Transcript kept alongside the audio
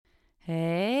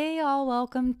y'all.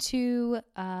 Welcome to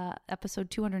episode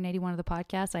 281 of the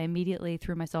podcast. I immediately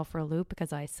threw myself for a loop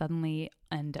because I suddenly,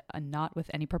 and not with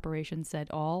any preparation, said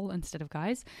all instead of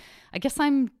guys. I guess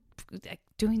I'm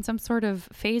doing some sort of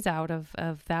phase out of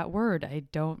that word. I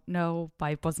don't know.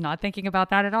 I was not thinking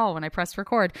about that at all when I pressed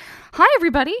record. Hi,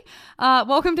 everybody.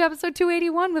 Welcome to episode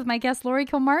 281 with my guest, Laurie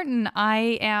Kilmartin.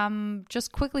 I am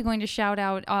just quickly going to shout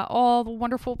out all the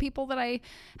wonderful people that I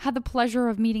had the pleasure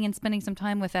of meeting and spending some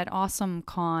time with at Awesome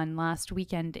Con last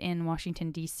weekend in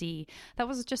Washington, D.C. That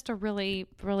was just a really,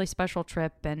 really special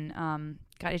trip, and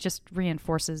it just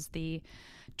reinforces the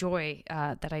joy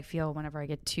that I feel whenever I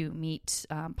get to meet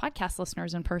podcast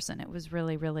listeners in person. It was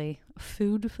really, really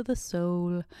food for the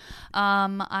soul.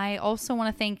 I also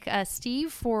want to thank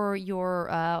Steve for your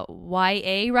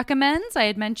YA recommends. I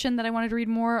had mentioned that I wanted to read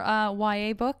more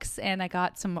YA books, and I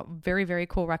got some very, very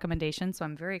cool recommendations, so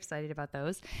I'm very excited about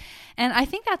those. And I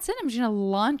think that's it. I'm just going to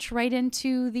launch right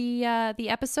into the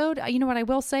episode. You know what I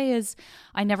will say is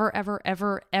I never, ever,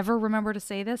 ever, ever remember to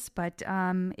say this, but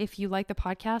if you like the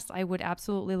podcast, I would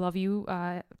absolutely love you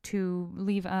to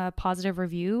leave a positive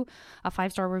review, a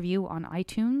 5-star review on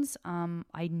iTunes.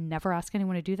 I never ask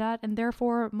anyone to do that, and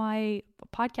therefore my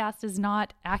podcast is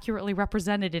not accurately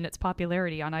represented in its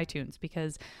popularity on iTunes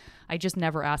because I just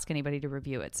never ask anybody to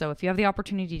review it. So if you have the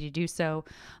opportunity to do so,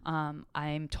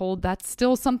 I'm told that's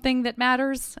still something that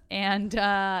matters, and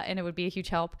it would be a huge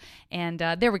help. And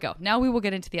there we go. Now we will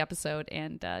get into the episode,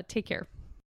 and take care.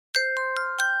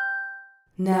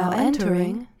 Now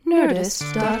entering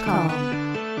Nerdist.com.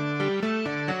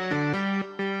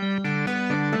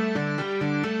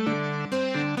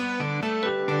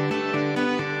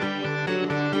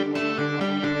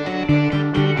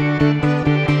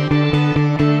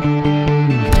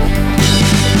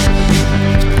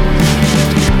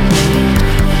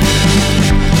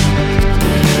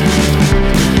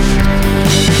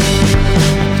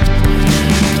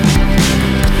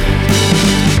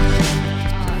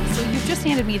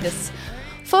 Me this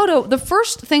photo. The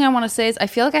first thing I want to say is I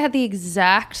feel like I had the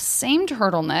exact same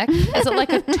turtleneck. Is it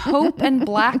like a taupe and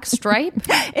black stripe?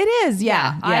 It is,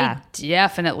 yeah. I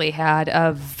definitely had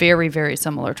a very, very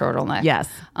similar turtleneck. Yes.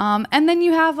 And then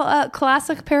you have a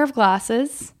classic pair of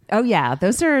glasses. Oh, yeah.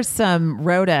 Those are some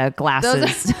Rhoda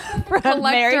glasses.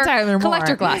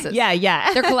 Collector glasses.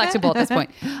 Yeah. They're collectible at this point.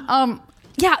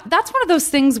 Yeah, that's one of those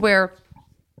things where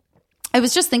I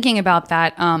was just thinking about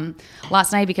that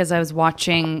last night because I was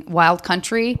watching Wild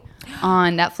Country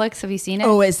on Netflix. Have you seen it?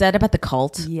 Oh, is that about the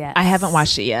cult? Yes. I haven't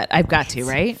watched it yet. I've got to,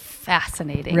 right?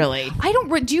 Fascinating. Really? I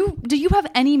don't. Do you have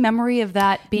any memory of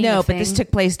that being? No, a thing? but this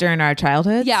took place during our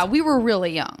childhood. Yeah, we were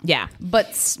really young. Yeah,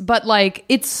 but like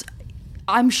it's.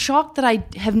 I'm shocked that I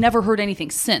have never heard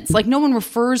anything since. Like no one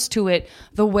refers to it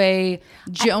the way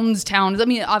Jonestown. I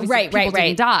mean, obviously people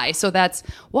didn't die, so that's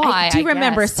why. I do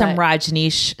remember some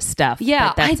Rajneesh stuff.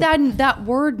 Yeah, that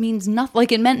word means nothing.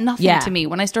 Like it meant nothing to me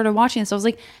when I started watching this. I was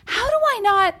like, how do I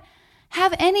not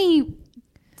have any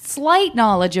slight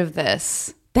knowledge of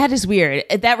this? That is weird.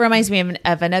 That reminds me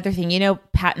of another thing. You know,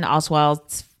 Patton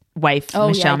Oswalt's wife,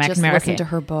 Michelle McNamara. I just listened to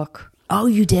her book. Oh,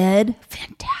 you did?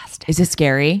 Fantastic. Is it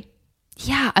scary?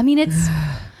 Yeah, I mean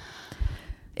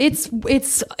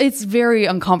it's very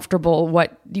uncomfortable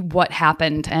what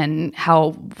happened and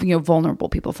how vulnerable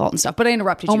people felt and stuff. But I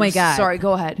interrupted you. Oh my God! Sorry,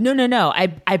 go ahead. No.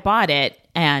 I bought it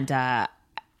and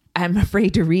I'm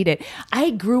afraid to read it.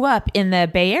 I grew up in the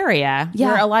Bay Area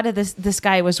where a lot of this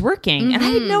guy was working, and I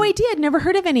had no idea. I'd never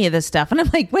heard of any of this stuff, and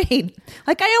I'm like, wait,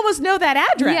 like I almost know that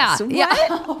address. Yeah, what? Yeah.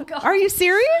 Oh, God. Are you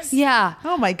serious? Yeah.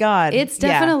 Oh my God. It's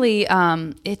definitely.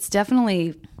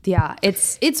 Yeah,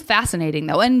 it's fascinating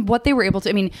though, and what they were able to.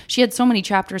 I mean, she had so many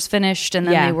chapters finished, and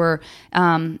then they were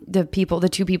the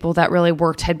two people that really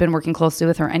had been working closely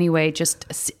with her anyway.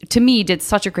 Just to me, did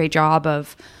such a great job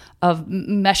of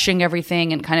meshing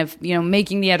everything and kind of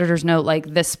making the editor's note like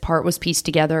this part was pieced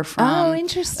together from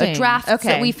interesting drafts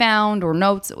that we found or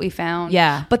notes that we found.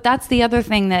 Yeah, but that's the other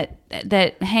thing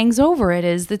that hangs over it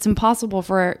is it's impossible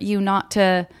for you not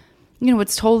to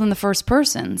it's told in the first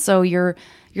person, so you're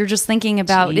just thinking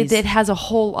about it. It has a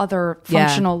whole other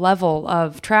functional level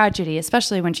of tragedy,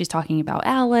 especially when she's talking about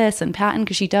Alice and Patton,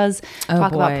 because she does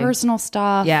talk about personal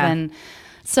stuff. Yeah. And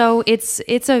so it's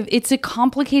a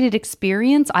complicated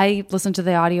experience. I listened to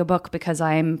the audiobook because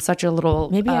I'm such a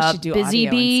little maybe I should do busy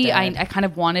bee. I kind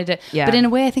of wanted it, but in a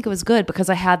way I think it was good because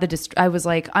I had I was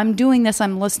like, I'm doing this,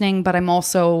 I'm listening, but I'm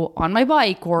also on my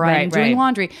bike or I'm doing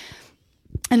laundry.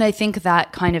 And I think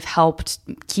that kind of helped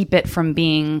keep it from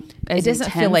being as it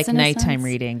doesn't feel like nighttime sense.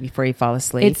 Reading before you fall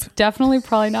asleep. It's definitely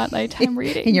probably not nighttime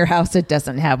reading. In your house, it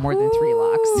doesn't have more than 3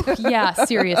 locks. Yeah,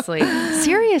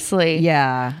 seriously.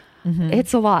 Yeah.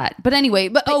 It's a lot. But anyway,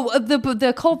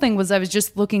 the cool thing was I was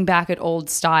just looking back at old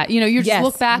style. You know, you just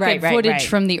look back at footage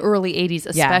from the early 80s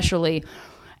especially.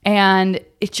 And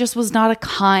it just was not a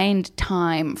kind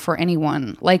time for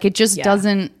anyone. Like it just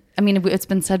doesn't, I mean, it's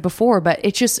been said before, but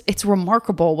it's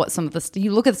remarkable what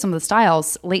you look at some of the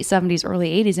styles, late 70s,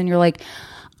 early 80s, and you're like,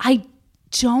 I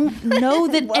don't know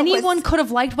that anyone could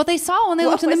have liked what they saw when they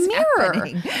looked in the mirror.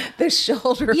 Happening? The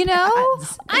shoulder You know?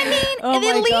 pads. I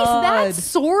mean, at least that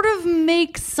sort of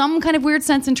makes some kind of weird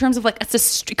sense in terms of like,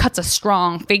 it cuts a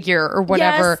strong figure or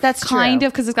whatever. Yes, that's kind true.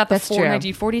 of, because it's got the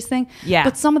 1940s thing. Yeah.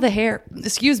 But some of the hair,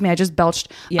 excuse me, I just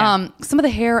belched. Yeah. Some of the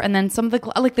hair and then some of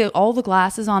the, all the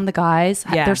glasses on the guys,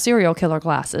 they're serial killer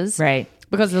glasses. Right.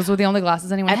 Because those were the only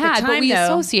glasses anyone At had. the time, but we though,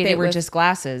 associated they were with, just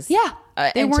glasses. Yeah.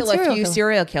 They until weren't a few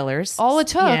serial killers. All it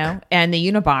took. You know, and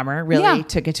the Unabomber really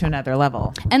took it to another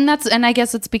level. And I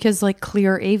guess it's because like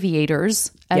clear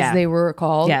aviators, as they were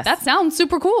called. Yes. That sounds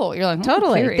super cool. You're like,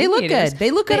 Totally. clear They look aviators. good.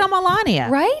 They look good on Melania.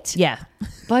 Right? Yeah.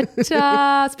 But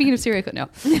speaking of serial killer,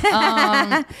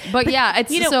 no. But yeah,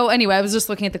 it's so anyway, I was just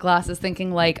looking at the glasses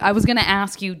thinking like, I was going to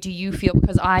ask you, do you feel,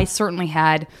 because I certainly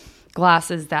had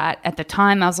glasses that at the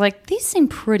time I was like, these seem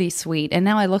pretty sweet. And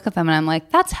now I look at them and I'm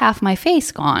like, that's half my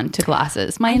face gone to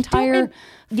glasses. My entire,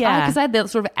 because I had that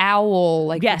sort of owl,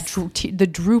 like the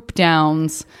droop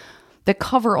downs that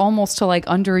cover almost to like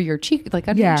under your cheek, like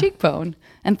under your cheekbone,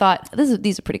 and thought,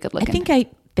 these are pretty good looking. I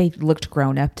think they looked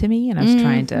grown up to me, and I was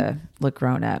trying to look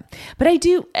grown up. But I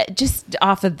do, just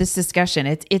off of this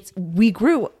discussion, we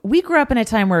grew up in a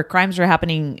time where crimes were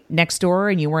happening next door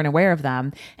and you weren't aware of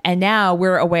them, and now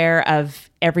we're aware of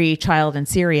every child in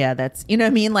Syria. That's, you know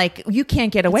what I mean? Like, you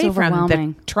can't get away from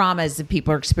the traumas that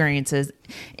people are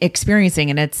experiencing,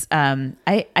 and it's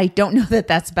I don't know that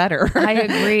that's better. I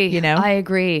agree. You know, I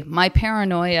agree. My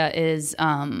paranoia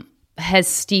has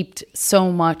steeped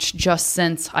so much just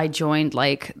since I joined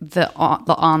like the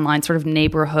online sort of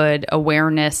neighborhood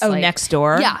awareness. Oh, next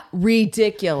door. Yeah.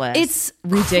 Ridiculous. It's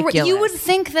ridiculous. You would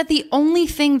think that the only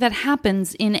thing that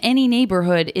happens in any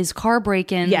neighborhood is car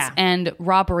break-ins and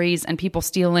robberies and people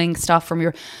stealing stuff from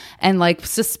your, and like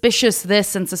suspicious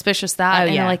this and suspicious that.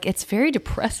 And like, it's very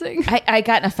depressing. I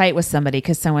got in a fight with somebody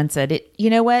because someone said,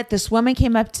 you know what? This woman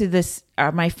came up to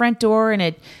my front door,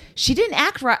 and she didn't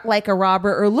act like a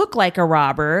robber or look like a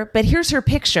robber, but here's her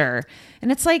picture.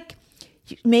 And it's like,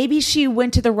 maybe she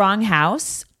went to the wrong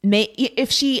house.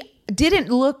 If she didn't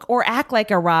look or act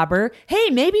like a robber, hey,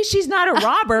 maybe she's not a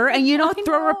robber, and you don't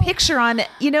throw her picture on it.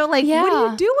 You know, like, what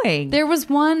are you doing? There was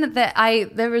one that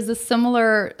there was a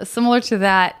similar to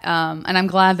that. And I'm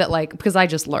glad that, like, because I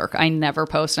just lurk. I never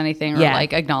post anything or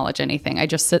like acknowledge anything. I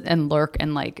just sit and lurk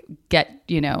and like get,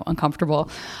 uncomfortable.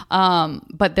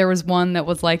 But there was one that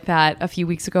was like that a few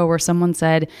weeks ago where someone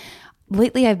said,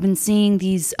 lately I've been seeing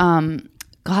these,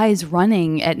 guys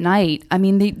running at night. I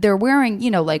mean, they're wearing,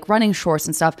 like running shorts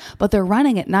and stuff, but they're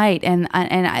running at night, and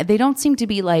they don't seem to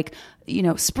be like,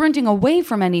 sprinting away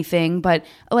from anything, but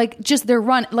like just they're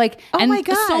like, oh my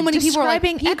God, so many people are like,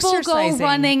 people go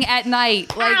running at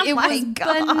night. Like it was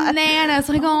bananas.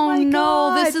 Like, oh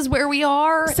no, this is where we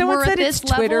are. Someone said it's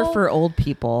Twitter for old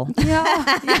people.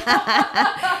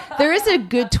 Yeah. There is a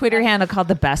good Twitter handle called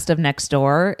The Best of Next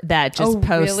Door that just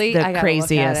posts the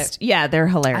craziest. Yeah, they're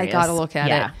hilarious. I gotta look at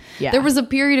it. Yeah. There was a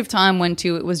period of time when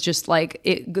it was just like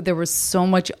there was so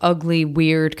much ugly,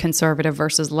 weird conservative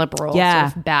versus liberal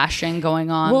sort of bashing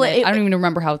going on. Well, I don't even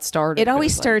remember how it started. It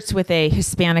always starts with a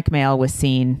Hispanic male was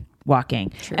seen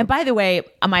walking. True. And by the way,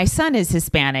 my son is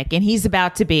Hispanic, and he's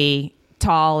about to be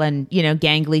tall and,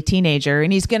 gangly teenager,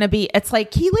 and he's going to be, it's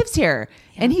like he lives here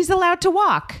and he's allowed to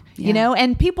walk,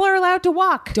 and people are allowed to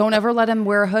walk. Don't ever let him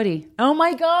wear a hoodie. Oh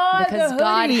my God. Because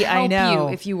God help you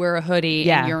if you wear a hoodie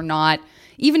and you're not,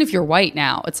 even if you're white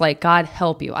now, it's like, God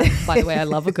help you. By the way, I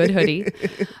love a good hoodie.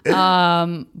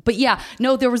 But yeah,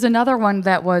 no, there was another one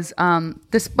that was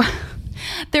this.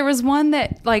 There was one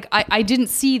that like I didn't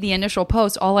see the initial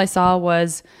post. All I saw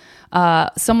was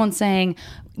someone saying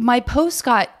my post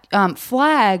got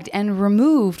flagged and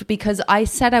removed because I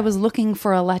said I was looking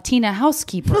for a Latina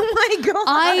housekeeper. Oh my God.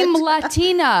 I'm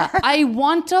Latina. I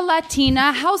want a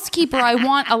Latina housekeeper. I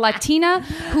want a Latina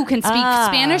who can speak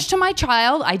Spanish to my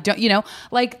child. I don't,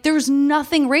 like there's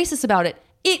nothing racist about it.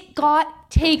 It got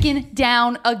taken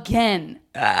down again.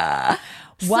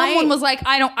 Someone was like,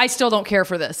 I still don't care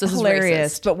for this. This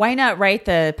hilarious. Is racist. But why not write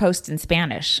the post in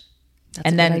Spanish?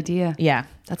 That's a good idea. Yeah.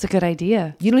 That's a good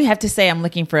idea. You don't have to say I'm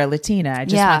looking for a Latina. I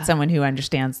just want someone who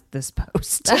understands this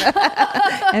post.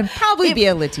 And probably be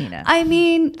a Latina. I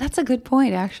mean, that's a good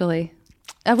point, actually.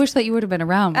 I wish that you would have been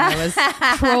around when I was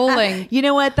trolling. You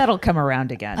know what? That'll come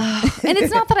around again. And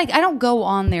it's not that I don't go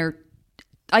on there.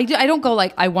 I don't go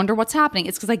like, I wonder what's happening.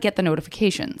 It's because I get the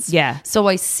notifications. Yeah. So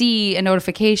I see a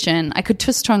notification. I could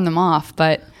just turn them off,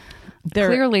 but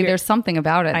clearly there's something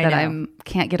about it that I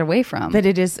can't get away from. But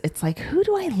it's like, who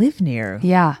do I live near?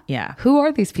 Yeah. Yeah. Who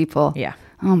are these people? Yeah.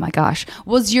 Oh my gosh.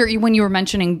 Was when you were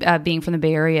mentioning being from the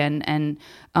Bay Area and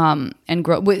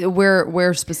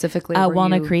where specifically?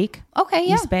 Walnut Creek. Okay.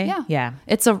 Yeah. East Bay. Yeah.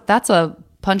 That's a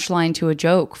punchline to a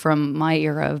joke from my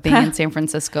era of being in San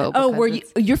Francisco. Oh,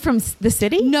 you're from the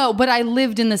city? No, but I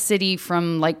lived in the city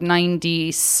from like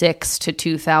 96 to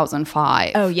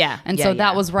 2005. Oh yeah. And so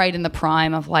that was right in the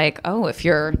prime of like, oh, if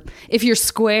you're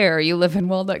square, you live in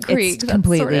Walnut Creek. It's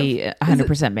completely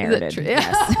 100% merited.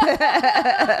 Yes.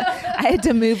 I had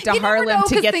to move to Harlem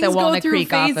to get the Walnut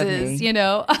Creek off of me. You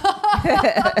know.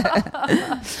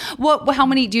 How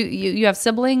many do you have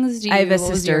siblings? I have a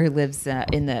sister who lives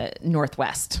in the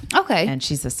Northwest. Okay. And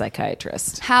she's a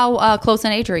psychiatrist. How close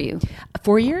in age are you?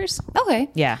 4 years. Okay.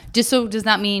 Yeah. So does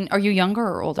that mean, are you younger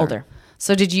or older? Older.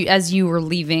 So did you, as you were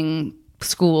leaving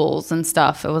schools and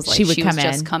stuff, it was like she was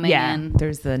just coming in.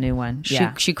 There's the new one.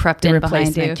 She crept in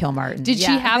behind you. Kilmartin. Did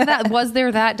she have that? Was there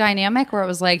that dynamic where it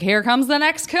was like, here comes the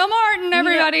next Kilmartin,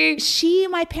 everybody?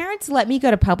 My parents let me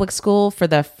go to public school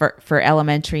for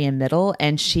elementary and middle,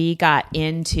 and she got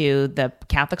into the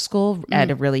Catholic school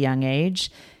at a really young age.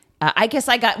 I guess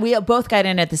we both got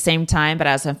in at the same time, but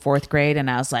I was in 4th grade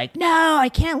and I was like, no, I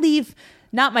can't leave.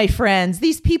 Not my friends,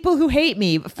 these people who hate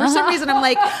me. For some reason, I'm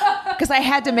like, because I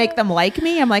had to make them like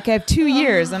me. I'm like, I have 2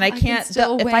 years and I can't,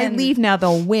 if I leave now,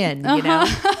 they'll win, you know?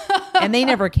 And they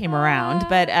never came around.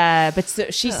 But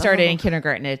so she started in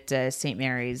kindergarten at St.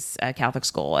 Mary's Catholic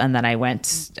school. And then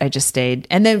I just stayed.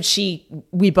 And then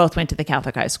we both went to the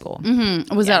Catholic high school.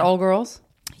 Mm-hmm. Was that all girls?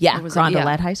 Yeah,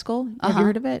 Grondalet High School. Have you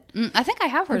heard of it? I think I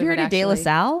have heard of it. Have you heard of De La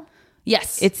Salle?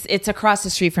 Yes. It's across the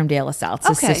street from De La Salle. It's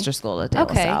a sister school to De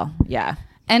La Salle. Yeah.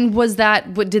 And did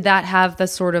that have the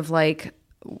sort of like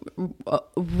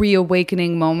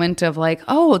reawakening moment of like,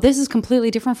 oh, this is completely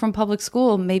different from public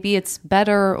school. Maybe it's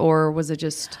better, or was it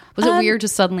weird to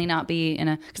suddenly not be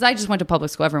in because I just went to public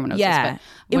school. Everyone knows this, but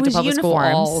went to public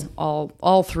uniforms. school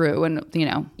all through, and you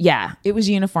know. Yeah, it was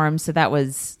uniform, so that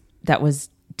was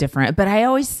different. But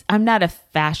I'm not a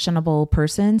fashionable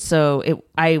person, so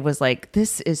I was like,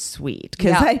 this is sweet,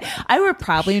 because I would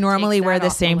probably normally wear the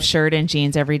same shirt and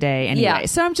jeans every day anyway,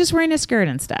 so I'm just wearing a skirt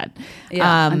instead.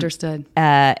 Understood.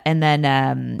 And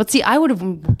then but see, I would have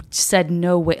said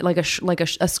no way, like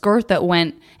a skirt that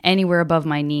went anywhere above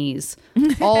my knees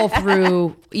all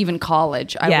through even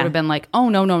college. I would have been like, oh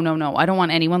no, I don't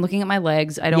want anyone looking at my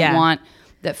legs. I don't want.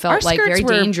 That felt like very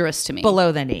dangerous to me.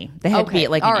 Below the knee. They had to be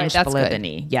like an inch below the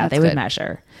knee. Yeah, they would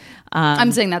measure.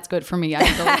 I'm saying that's good for me.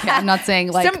 I'm not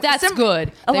saying like that's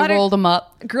good. They rolled them up.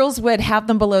 Girls would have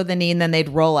them below the knee and then they'd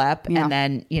roll up. Yeah. And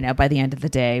then, by the end of the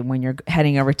day, when you're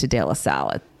heading over to De La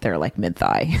Salle, they're like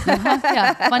mid-thigh.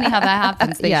 Yeah, funny how that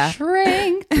happens. They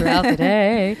shrink throughout the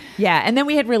day. Yeah, and then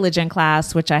we had religion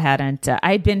class, which I hadn't.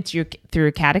 I had been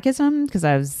through catechism because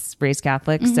I was raised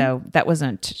Catholic, so that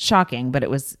wasn't shocking. But it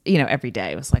was, every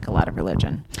day it was like a lot of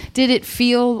religion. Did it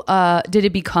feel? Did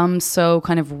it become so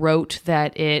kind of rote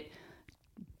that it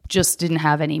just didn't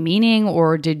have any meaning,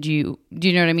 or do you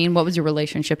know what I mean? What was your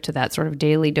relationship to that sort of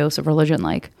daily dose of religion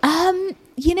like?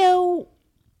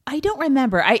 I don't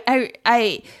remember.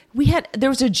 There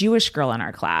was a Jewish girl in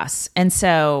our class. And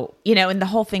so, and the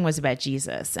whole thing was about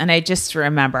Jesus. And I just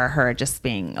remember her just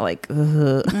being like,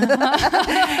 ugh.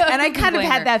 And I kind of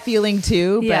had that feeling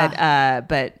too,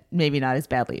 but maybe not as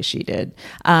badly as she did.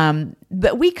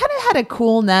 But we kind of had a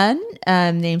cool nun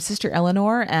named Sister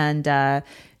Eleanor, and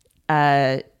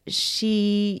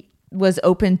she was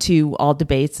open to all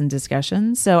debates and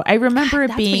discussions. So I remember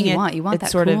it being you want that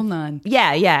sort cool of nun.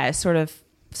 Yeah, sort of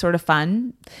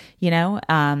fun,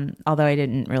 although I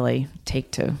didn't really take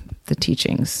to the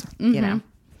teachings,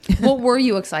 What were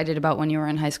you excited about when you were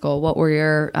in high school? What were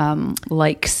your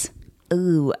likes?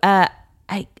 Ooh, I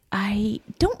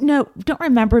don't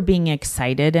remember being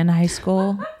excited in high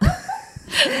school.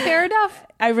 Fair enough.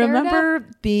 I remember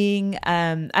being,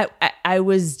 I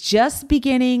was just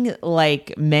beginning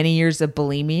like many years of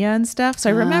bulimia and stuff. So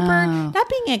I remember not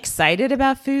being excited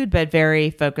about food, but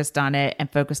very focused on it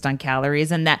and focused on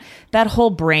calories, and that whole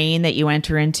brain that you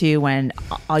enter into when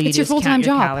all you do is count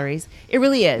your calories. It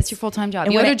really is. It's your full-time job.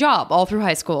 And you had a job all through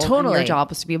high school. Totally. And your job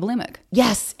was to be a bulimic.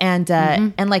 Yes. And,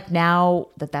 and like now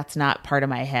that's not part of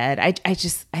my head, I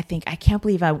think I can't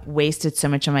believe I wasted so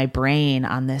much of my brain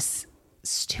on this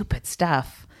stupid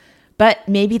stuff. But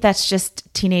maybe that's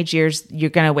just teenage years. You're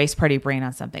going to waste part of your brain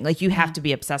on something. Like you have to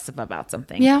be obsessive about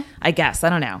something. Yeah. I guess. I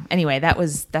don't know. Anyway,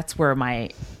 that's where my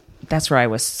that's where I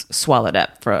was swallowed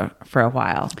up for a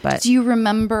while. But do you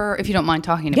remember, if you don't mind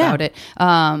talking about it?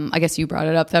 I guess you brought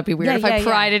it up. That'd be weird if I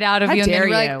pried it out of you and then you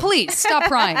were like, please stop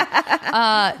prying.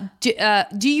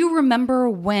 Do you remember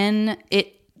when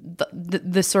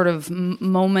the sort of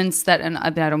moments that, and I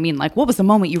don't mean like, what was the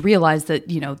moment you realized that,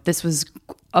 this was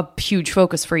a huge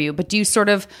focus for you, but do you sort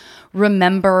of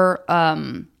remember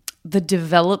the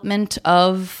development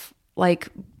of like,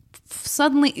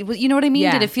 suddenly, you know what I mean?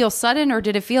 Yeah. Did it feel sudden, or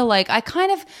did it feel like I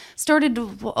kind of started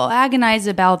to agonize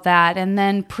about that, and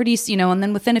then and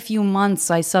then within a few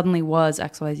months I suddenly was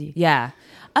XYZ? Yeah.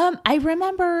 I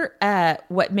remember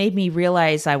what made me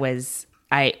realize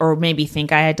or maybe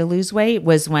think I had to lose weight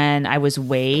was when I was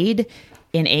weighed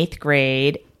in 8th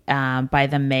grade by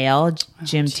the male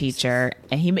gym teacher,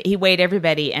 and he weighed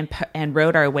everybody and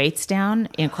wrote our weights down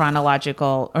in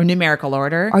chronological or numerical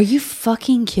order. Are you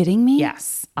fucking kidding me?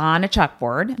 Yes. On a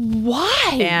chalkboard.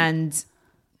 Why? And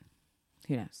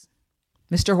who knows?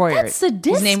 Mr. Hoyer. That's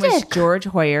sadistic. His name was George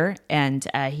Hoyer, and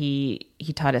he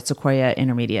taught at Sequoia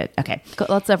Intermediate. Okay.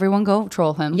 Let's everyone go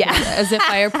troll him. Yeah. As if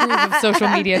I approve of social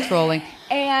media trolling.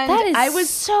 And that is I was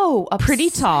so pretty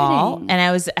upsetting. tall, and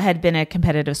I had been a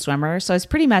competitive swimmer, so I was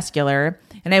pretty muscular,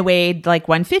 and I weighed like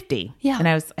 150. Yeah. And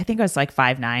I think I was like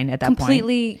 5'9" at that point.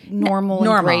 Completely normal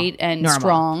and great and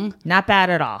strong. Not bad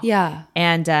at all. Yeah.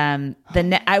 And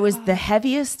I was the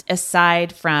heaviest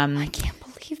aside from I can't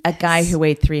believe a guy who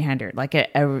weighed 300, like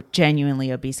a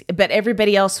genuinely obese. But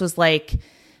everybody else was like,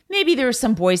 maybe there were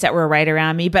some boys that were right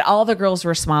around me, but all the girls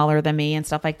were smaller than me and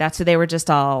stuff like that. So they were just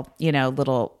all,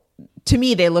 little. To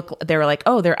me, they were like,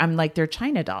 they're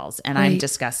China dolls, and I'm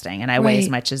disgusting, and I weigh as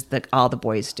much as all the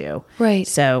boys do. Right.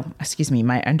 So, excuse me,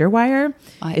 my underwire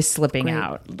is slipping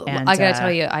out. And I gotta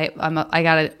tell you,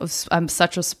 I'm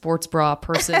such a sports bra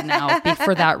person now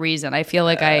for that reason. I feel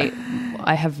like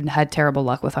I have had terrible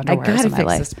luck with underwear in my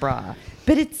life. This bra.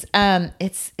 But it's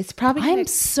probably. I'm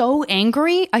so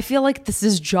angry. I feel like this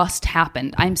has just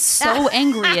happened. I'm so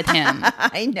angry at him.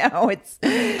 I know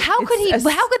How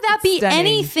could that be stunning.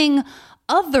 Anything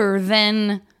other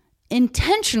than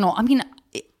intentional? I mean,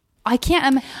 I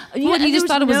can't. You just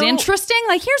thought it was interesting.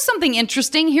 Like, here's something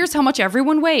interesting. Here's how much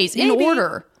everyone weighs in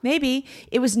order. Maybe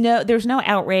there was no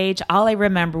outrage. All I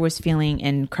remember was feeling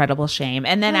incredible shame,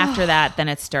 and then after that, then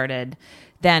it started.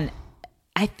 Then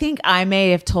I think I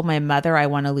may have told my mother I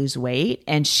want to lose weight,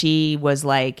 and she was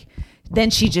like, then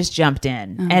she just jumped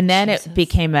in. And then Jesus. It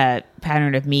became a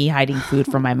pattern of me hiding food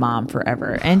from my mom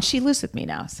forever. And she lives with me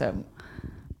now. So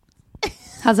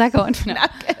how's that going? No.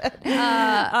 Not good.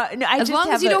 No, as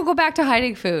long as you don't go back to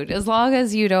hiding food, as long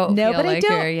as you don't feel but like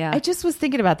you're, yeah. I just was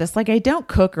thinking about this. Like, I don't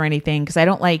cook or anything because I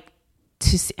don't like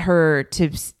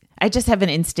I just have an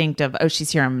instinct of,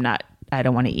 she's here. I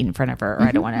don't want to eat in front of her, or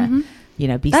I don't want to,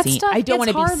 be that seen. I don't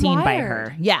want to be seen by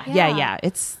her. Yeah.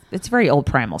 It's very old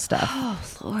primal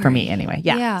stuff for me anyway.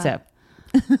 Yeah. So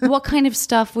what kind of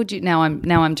stuff would you, now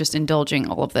I'm just indulging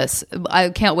all of this. I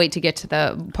can't wait to get to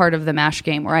the part of the MASH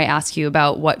game where I ask you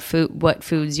about what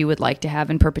foods you would like to have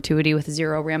in perpetuity with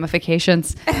zero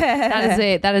ramifications.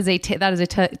 that is a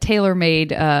tailor-made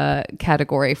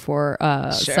category for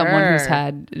someone who's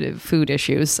had food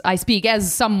issues. I speak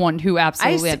as someone who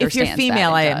absolutely understands. If you're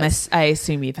female, I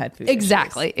assume you've had food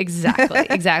exactly, issues.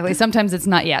 Exactly. Sometimes it's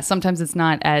not. Yeah, sometimes it's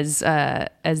not as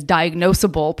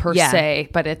diagnosable per se,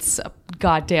 but it's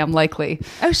goddamn likely.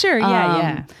 Oh, sure.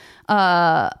 Yeah.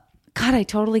 God, I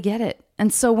totally get it.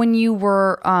 And so when you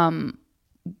were,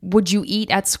 would you eat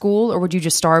at school, or would you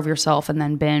just starve yourself and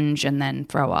then binge and then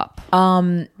throw up?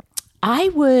 I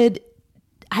would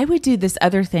do this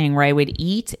other thing where I would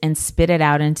eat and spit it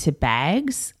out into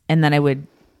bags, and then I would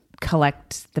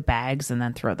collect the bags and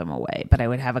then throw them away. But I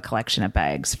would have a collection of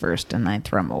bags first and then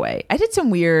throw them away. I did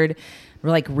some weird,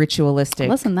 like, ritualistic.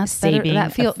 Listen, that's better.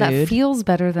 That feels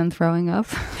better than throwing up.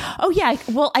 Oh yeah. I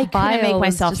couldn't make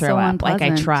myself throw up. Unpleasant.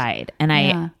 Like, I tried, and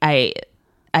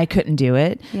I couldn't do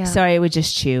it. Yeah. So I would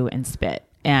just chew and spit,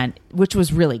 and which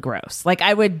was really gross. Like,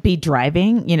 I would be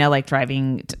driving,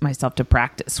 driving myself to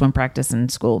swim practice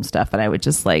and school and stuff, and I would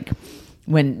just, like,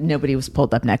 when nobody was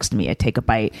pulled up next to me, I'd take a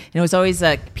bite. And it was always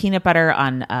peanut butter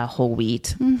on whole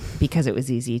wheat because it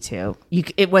was easy to.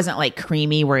 It wasn't like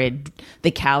creamy where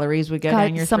the calories would go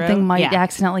down your throat. Something might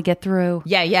accidentally get through.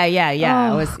 Yeah.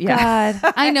 Oh, God.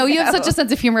 I know. You have such a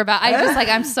sense of humor about it.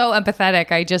 I'm so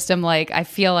empathetic. I just am like, I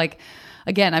feel like,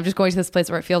 again, I'm just going to this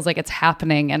place where it feels like it's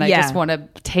happening, and I just want to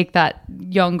take that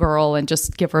young girl and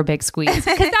just give her a big squeeze,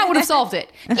 because that would have solved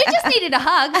it. You just needed a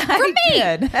hug from me.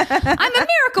 I'm a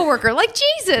miracle worker, like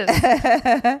Jesus.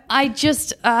 I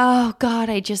just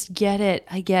get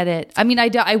it. I mean,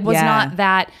 I was not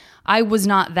that. I was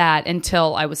not that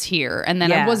until I was here. And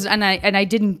then I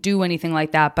didn't do anything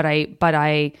like that, but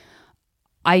I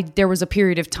there was a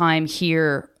period of time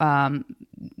here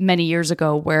many years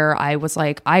ago where I was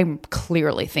like, I'm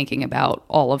clearly thinking about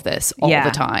all of this all the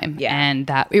time. Yeah. And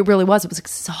that it was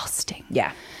exhausting.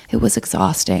 Yeah. It was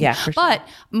exhausting. Yeah, for sure. But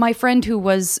my friend who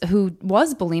was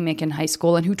bulimic in high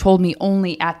school and who told me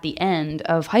only at the end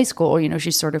of high school,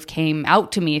 she sort of came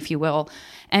out to me, if you will.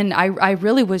 And I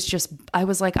really was I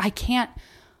was like, I can't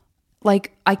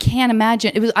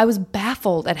imagine. I was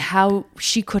baffled at how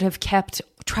she could have kept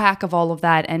track of all of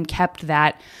that and kept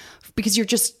that, because you're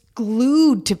just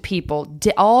glued to people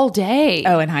all day.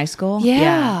 Oh, in high school?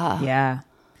 Yeah. Yeah.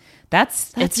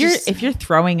 If you're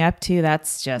throwing up too,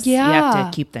 that's just, you have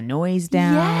to keep the noise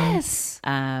down. Yes.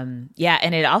 And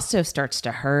it also starts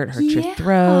to hurt your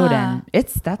throat, and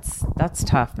that's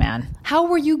tough, man.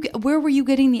 Where were you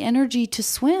getting the energy to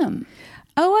swim?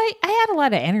 Oh, I had a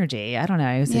lot of energy. I don't know.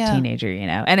 I was a teenager,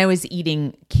 and I was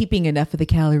keeping enough of the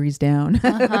calories down.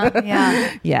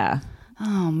 Yeah. Yeah.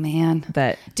 Oh man.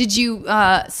 But did you,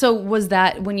 so was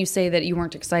that when you say that you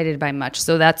weren't excited by much,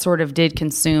 so that sort of did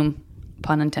consume,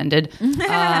 pun intended,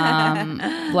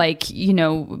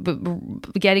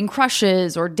 getting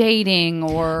crushes or dating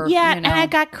or and I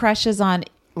got crushes on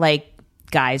like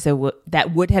guys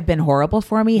that would have been horrible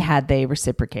for me had they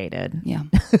reciprocated. Yeah.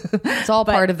 It's all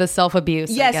part of the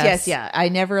self-abuse. Yes. I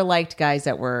never liked guys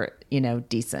that were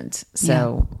decent.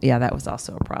 So that was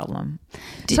also a problem.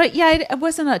 It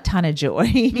wasn't a ton of joy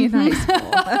in high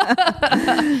school.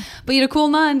 But you had a cool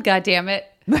nun, God damn it.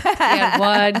 And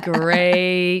what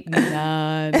great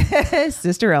nun.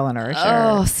 Sister Eleanor, sure.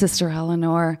 Oh, Sister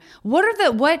Eleanor.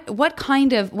 What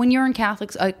kind of, when you're in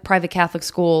private Catholic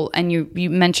school, and you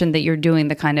mentioned that you're doing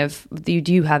the kind of, you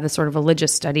do have this sort of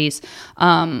religious studies.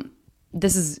 I'm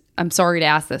sorry to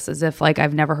ask this as if like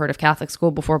I've never heard of Catholic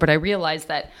school before, but I realize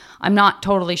that I'm not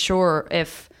totally sure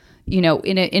if, in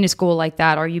a school like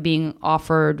that, are you being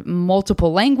offered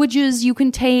multiple languages you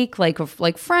can take, like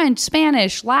French,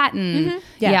 Spanish, Latin? Mm-hmm.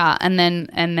 Yeah. And then,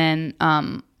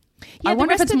 I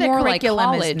wonder if it's more like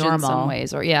college in some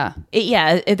ways, or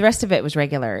the rest of it was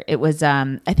regular. It was,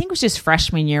 I think it was just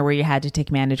freshman year where you had to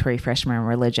take mandatory freshman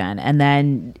religion, and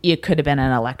then it could have been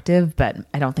an elective, but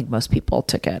I don't think most people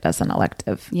took it as an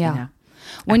elective. Yeah.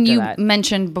 When you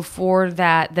mentioned before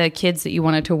that the kids that you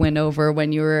wanted to win over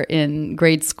when you were in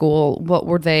grade school, what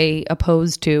were they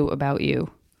opposed to about you?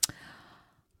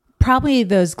 Probably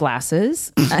those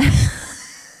glasses.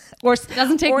 Or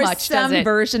doesn't take much, some does it?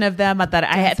 Version of them. I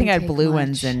think I had blue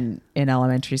ones in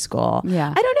elementary school.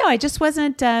 Yeah, I don't know. I just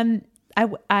wasn't.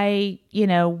 I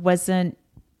wasn't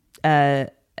a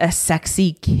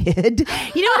sexy kid.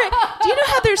 Do you know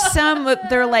how there's some?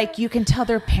 They're like, you can tell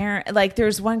their parent. Like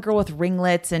there's one girl with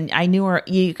ringlets, and I knew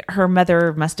her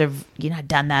mother must have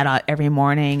done that every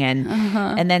morning,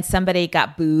 and then somebody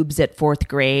got boobs at 4th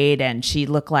grade, and she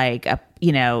looked like a.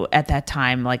 At that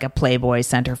time, like a Playboy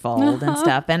centerfold and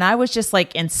stuff. And I was just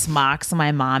like in smocks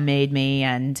my mom made me,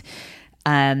 and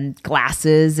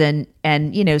glasses and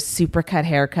super cut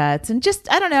haircuts, and just,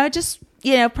 I don't know, just,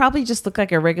 probably just look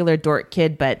like a regular dork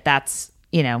kid, but that's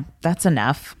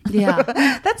enough. Yeah.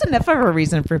 That's enough of a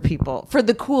reason for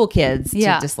the cool kids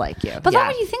to dislike you. But then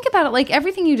when you think about it, like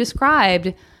everything you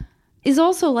described is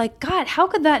also like, God, how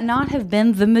could that not have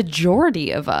been the majority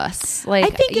of us? Like, I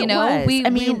think it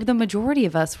was. The majority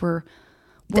of us were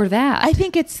that. I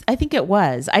think it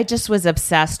was. I just was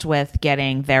obsessed with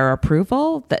getting their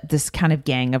approval. This kind of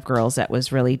gang of girls that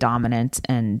was really dominant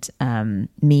and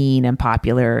mean and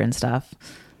popular and stuff.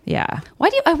 Yeah.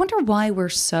 I wonder why we're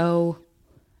so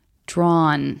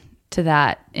drawn to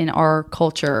that in our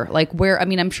culture? Like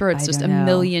I'm sure it's just a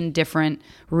million different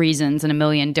reasons and a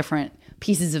million different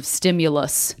pieces of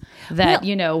stimulus that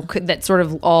that sort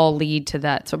of all lead to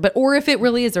that. So, or if it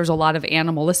really is, there's a lot of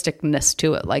animalisticness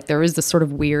to it. Like there is this sort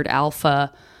of weird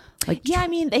alpha. Like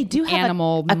they do have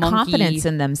animal a confidence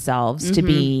in themselves to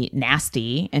be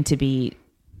nasty and to be.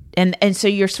 And so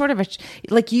you're sort of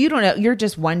you don't know, you're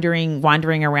just wandering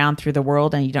around through the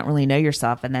world and you don't really know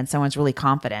yourself. And then someone's really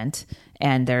confident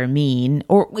and they're mean,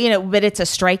 or, but it's a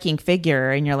striking figure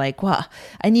and you're like, well,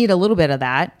 I need a little bit of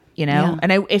that,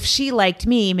 and if she liked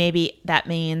me, maybe that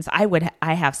means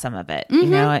I have some of it,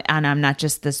 and I'm not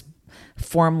just this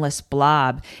formless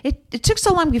blob. It took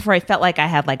so long before I felt like I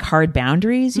had like hard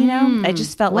boundaries, I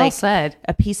just felt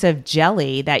a piece of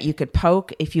jelly that you could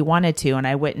poke if you wanted to, and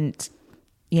I wouldn't,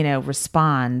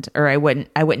 respond, or I wouldn't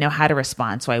know how to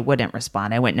respond. So I wouldn't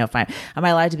respond. I wouldn't know if am I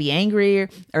allowed to be angry,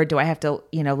 or do I have to,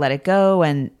 let it go?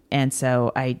 And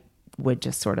so I would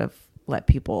just sort of let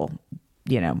people,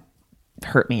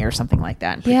 hurt me or something like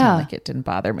that and pretend like it didn't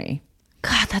bother me.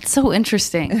 God, that's so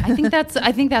interesting. I think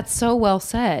that's so well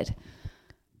said.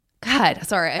 God,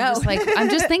 sorry.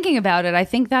 I'm just thinking about it. I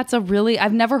think that's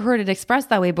I've never heard it expressed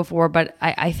that way before, but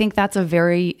I think that's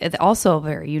also a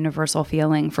very universal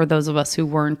feeling for those of us who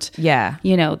weren't,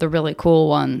 the really cool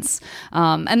ones.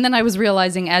 And then I was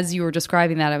realizing as you were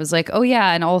describing that, I was like, oh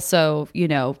yeah. And also,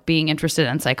 being interested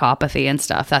in psychopathy and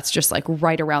stuff, that's just like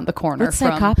right around the corner. What's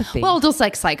psychopathy? Well, just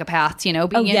like psychopaths,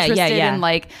 being interested in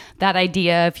like that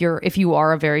idea if you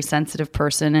are a very sensitive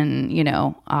person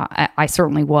and, I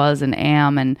certainly was and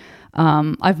am, and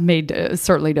I've made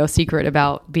certainly no secret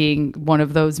about being one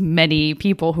of those many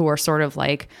people who are sort of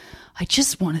like, I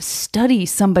just want to study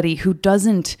somebody who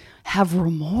doesn't have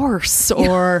remorse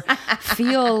or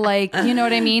feel like, you know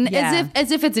what I mean? Yeah.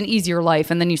 As if it's an easier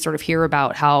life. And then you sort of hear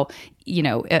about how,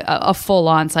 a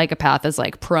full-on psychopath is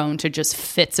like prone to just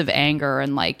fits of anger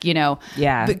and like,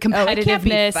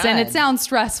 competitiveness, and it sounds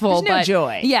stressful. There's no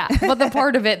joy. Yeah. But the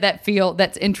part of it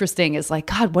that's interesting is like,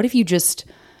 God, what if you just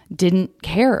didn't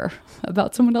care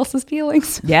about someone else's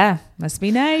feelings? Yeah, must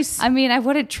be nice. I mean, I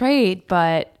wouldn't trade,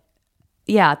 but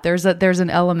yeah, there's an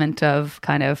element of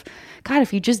kind of, God,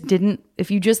 if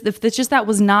that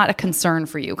was not a concern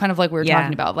for you, kind of like we were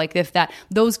talking about, like if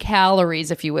those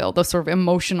calories, if you will, those sort of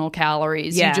emotional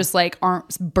calories, you just like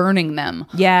aren't burning them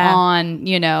on,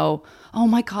 oh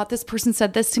my God, this person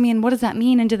said this to me, and what does that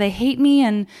mean? And do they hate me?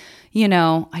 And,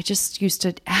 I just used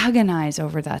to agonize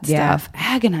over that stuff,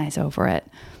 agonize over it.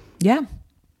 Yeah.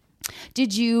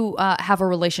 Did you have a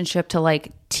relationship to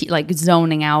like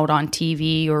zoning out on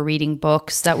TV or reading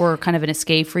books that were kind of an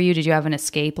escape for you? Did you have an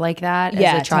escape like that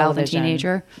as a child and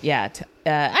teenager? Yeah.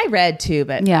 I read too,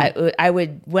 but I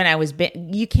would, when I was,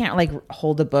 you can't like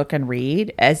hold a book and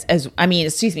read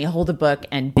hold a book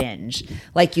and binge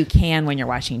like you can when you're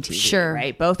watching TV. Sure.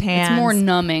 Right. Both hands. It's more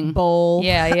numbing. Bowl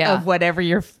of whatever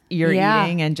you're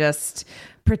eating, and just,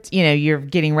 you're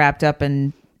getting wrapped up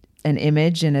in an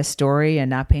image and a story and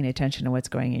not paying attention to what's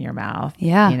going in your mouth.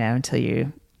 Yeah. Until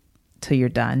you're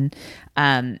done.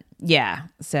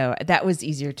 So that was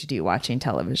easier to do watching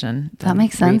television. That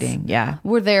makes sense. Reading. Yeah.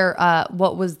 Were there,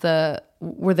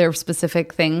 were there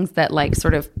specific things that like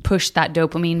sort of pushed that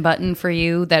dopamine button for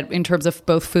you that in terms of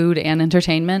both food and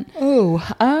entertainment? Oh,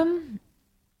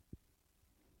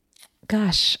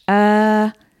 gosh.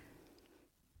 I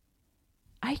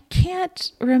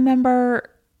can't remember.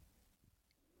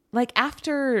 Like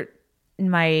after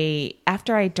I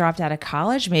dropped out of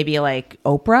college, maybe like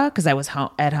Oprah, because I was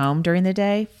at home during the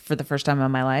day for the first time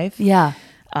in my life. Yeah.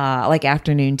 Like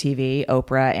afternoon TV,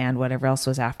 Oprah and whatever else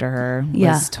was after her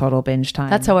was total binge time.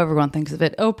 That's how everyone thinks of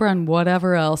it. Oprah and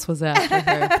whatever else was after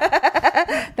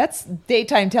her. That's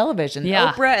daytime television.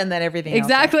 Yeah. Oprah and then everything else.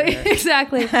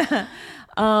 Exactly.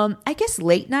 I guess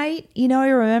late night, I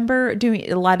remember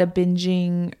doing a lot of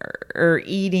binging or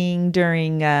eating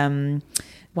during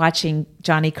watching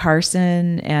Johnny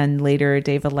Carson and later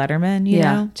David Letterman, you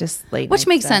know, just late Which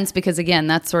makes stuff. sense because, again,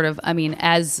 that's sort of, I mean,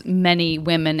 as many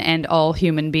women and all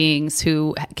human beings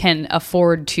who can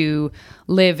afford to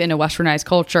live in a westernized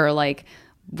culture, like,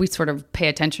 we sort of pay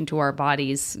attention to our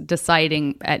bodies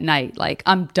deciding at night, like,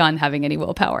 I'm done having any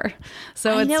willpower.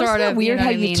 So it's sort of weird how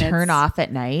you turn off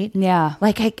at night. Yeah.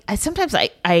 Like I sometimes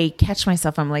I catch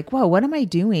myself. I'm like, whoa, what am I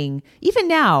doing? Even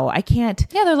now, I can't.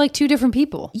 Yeah. They're like two different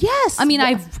people. Yes. I mean,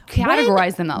 I've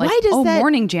categorized them that like,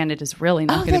 morning Janet is really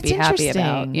not going to be happy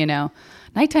about,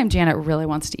 Nighttime Janet really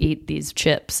wants to eat these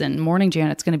chips, and morning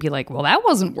Janet's going to be like, "Well, that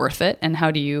wasn't worth it." And how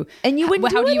do you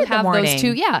wouldn't how do do you it in have the morning. those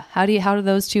two? Yeah, how do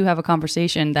those two have a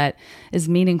conversation that is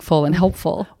meaningful and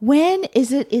helpful? When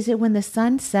is it? Is it when the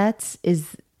sun sets?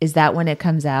 Is that when it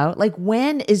comes out? Like,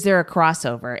 when is there a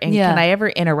crossover? And can I ever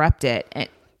interrupt it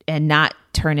and not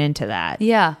turn into that?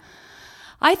 Yeah,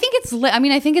 I think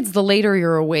it's the later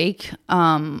you're awake.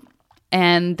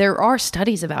 And there are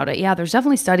studies about it. Yeah, there's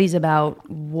definitely studies about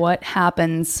what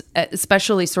happens,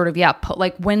 especially sort of,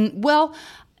 like when,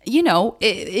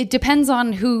 it depends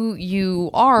on who you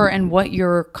are and what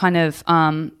your kind of,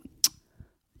 I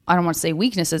don't want to say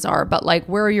weaknesses are, but like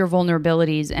where are your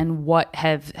vulnerabilities and what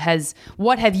have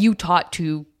you taught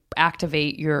to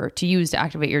use to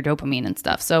activate your dopamine and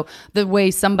stuff. So the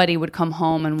way somebody would come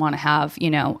home and want to have,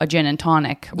 a gin and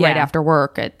tonic right after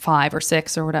work at 5 or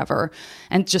 6 or whatever,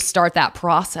 and just start that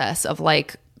process of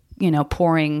like,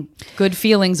 pouring good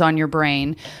feelings on your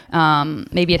brain.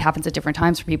 Maybe it happens at different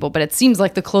times for people, but it seems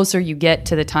like the closer you get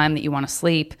to the time that you want to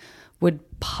sleep would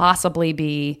possibly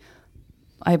be,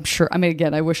 I'm sure. I mean,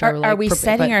 again, I wish I were like, are we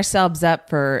setting ourselves up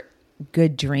for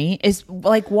good dream is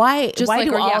like, why do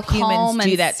all humans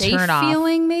do that turn off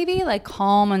feeling? Maybe like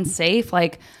calm and safe.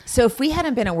 Like, so if we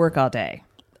hadn't been at work all day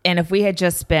and if we had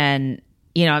just been,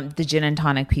 the gin and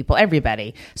tonic people,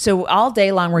 everybody. So all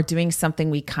day long, we're doing something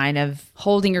we kind of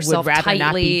holding yourself would rather tightly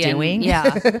not be doing. Yeah.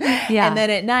 And then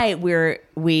at night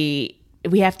we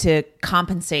have to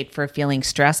compensate for feeling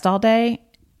stressed all day.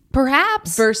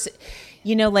 Perhaps. Versus,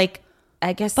 like,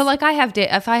 I guess. But like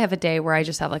if I have a day where I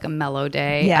just have like a mellow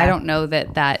day, I don't know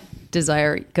that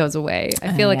desire goes away.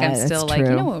 I feel like I'm still like,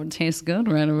 true. what would taste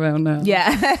good right around now?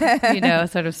 Yeah.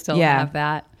 Sort of still have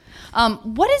that.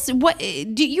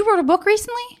 You wrote a book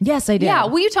recently? Yes, I did. Yeah.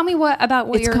 Will you tell me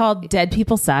it's called Dead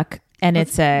People Suck, and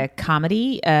it's a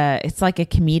comedy. It's like a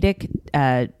comedic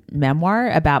memoir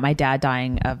about my dad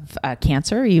dying of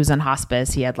cancer. He was in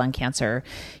hospice. He had lung cancer.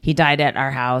 He died at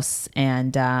our house,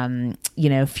 and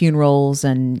funerals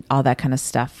and all that kind of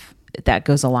stuff that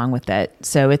goes along with it.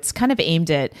 So it's kind of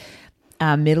aimed at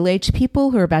middle-aged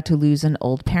people who are about to lose an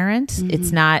old parent.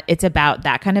 Mm-hmm. It's about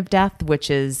that kind of death,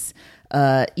 which is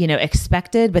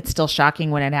expected, but still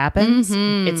shocking when it happens.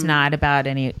 Mm-hmm. It's not about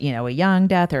any, a young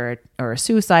death or a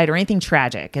suicide or anything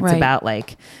tragic. It's about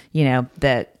like,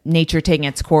 the nature taking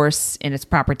its course in its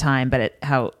proper time, but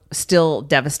how still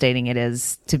devastating it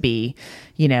is to be,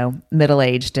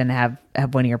 middle-aged and have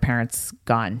one of your parents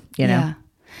gone, Yeah.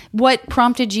 What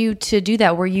prompted you to do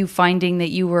that? Were you finding that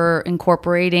you were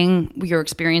incorporating your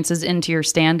experiences into your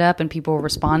stand-up and people were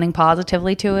responding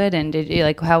positively to it? And did you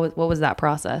what was that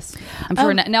process? I'm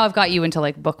sure now I've got you into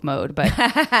like book mode, but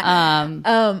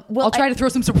I'll try to throw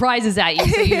some surprises at you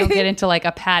so you don't get into like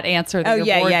a pat answer that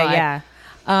you're bored by.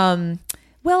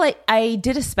 Well, I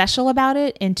did a special about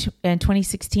it in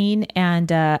 2016,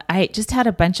 and I just had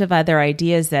a bunch of other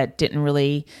ideas that didn't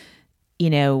really,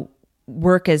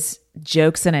 work as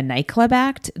jokes in a nightclub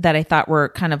act that I thought were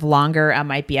kind of longer. I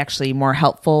might be actually more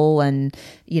helpful and,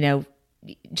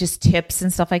 just tips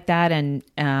and stuff like that. And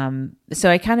so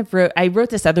I wrote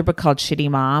this other book called Shitty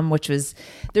Mom, which was,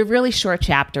 they're really short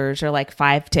chapters, or like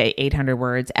 500 to 800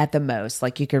 words at the most.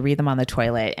 Like you could read them on the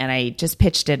toilet. And I just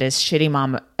pitched it as Shitty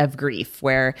Mom of Grief,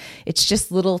 where it's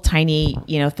just little tiny,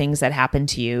 things that happen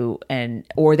to you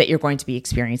or that you're going to be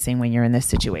experiencing when you're in this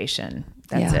situation.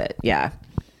 That's it. Yeah.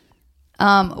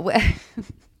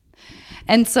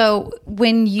 And so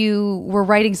when you were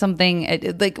writing something,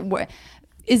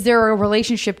 is there a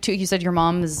relationship to, you said your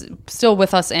mom is still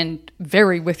with us and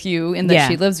very with you in that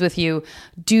she lives with you.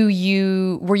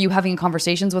 Were you having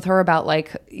conversations with her about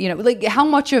how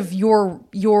much of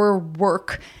your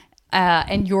work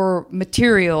and your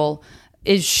material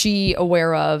is she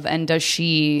aware of, and is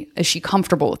she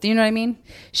comfortable with? You know what I mean?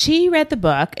 She read the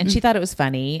book and she thought it was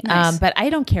funny. Nice. But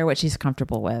I don't care what she's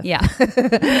comfortable with. Yeah.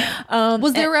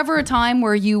 Was there ever a time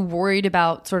where you worried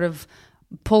about sort of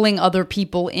pulling other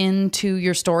people into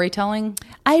your storytelling?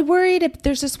 I worried.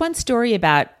 There's this one story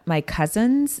about my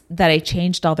cousins that I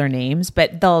changed all their names,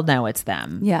 but they'll know it's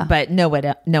them. Yeah. But no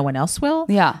one else will.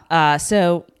 Yeah.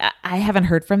 So I haven't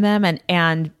heard from them,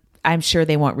 and I'm sure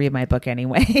they won't read my book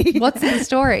anyway. What's the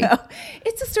story?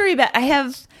 It's a story about I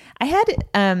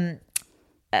had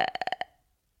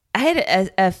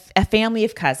a family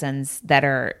of cousins that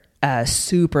are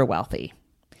super wealthy,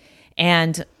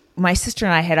 and my sister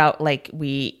and I had out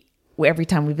every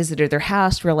time we visited their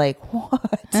house, we're like,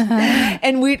 what? Uh-huh.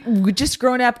 And we just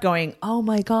grown up going, oh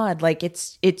my God, like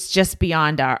it's just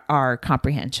beyond our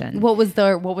comprehension. What was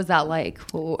that like?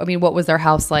 I mean, what was their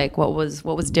house like? What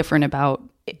was different about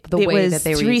the way that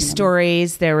they were? 3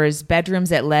 stories. There was bedrooms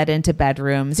that led into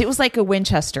bedrooms. It was like a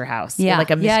Winchester house,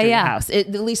 like a mystery house. At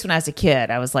least when I was a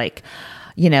kid, I was like,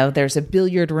 there's a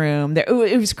billiard room there.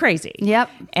 It was crazy. Yep.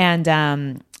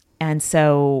 And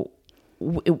so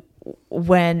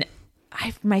when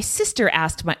my sister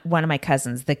asked one of my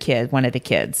cousins, one of the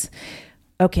kids,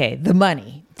 okay, the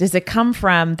money, does it come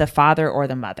from the father or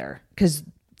the mother? Because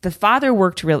the father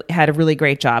had a really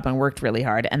great job and worked really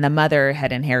hard, and the mother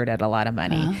had inherited a lot of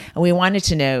money. Uh-huh. And we wanted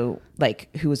to know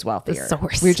who was wealthier. The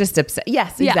source. We were just upset.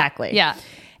 Yes, exactly. Yeah.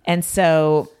 And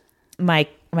so my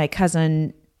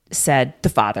cousin said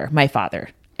my father.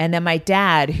 And then my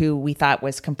dad, who we thought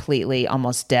was completely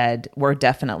almost dead, or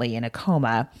definitely in a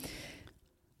coma,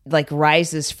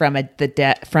 rises from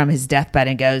his deathbed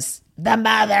and goes, the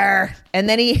mother. And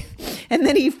then he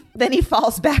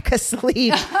falls back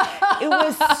asleep. It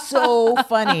was so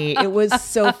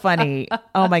funny.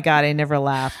 Oh my God, I never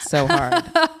laughed so hard.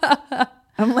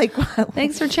 I'm like, well,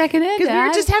 thanks for checking in, because we were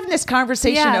Dad. just having this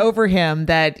conversation over him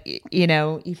that,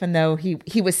 even though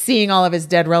he was seeing all of his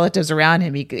dead relatives around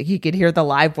him, he could hear the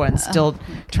live ones still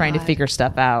trying to figure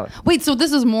stuff out. Wait, so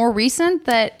this is more recent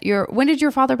when did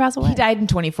your father pass away? He died in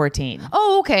 2014.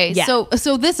 Oh, okay. Yeah.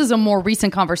 So this is a more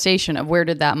recent conversation of where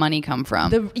did that money come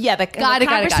from? The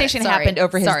conversation happened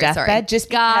over his deathbed. Just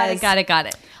got because,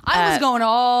 it. I was going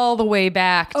all the way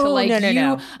back to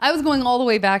no. I was going all the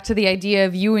way back to the idea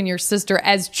of you and your sister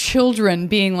as children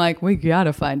being like, we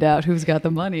gotta find out who's got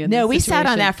the money. No, we sat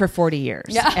on that for 40 years.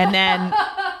 Yeah. And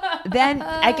then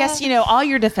I guess, all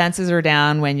your defenses are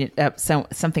down when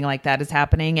something like that is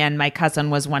happening. And my cousin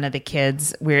was one of the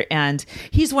kids and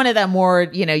he's one of the more,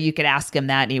 you could ask him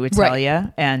that and he would tell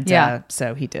you. And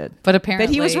so he did. But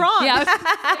he was wrong. Yeah,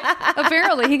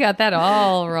 apparently he got that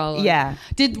all wrong. Yeah.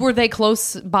 Were they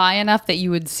close by enough that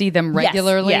you would see them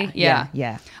regularly? Yes.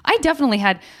 Yeah. I definitely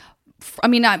had,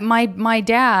 my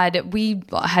dad, we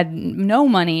had no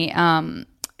money.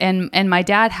 And my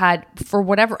dad had, for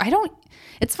whatever,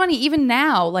 it's funny, even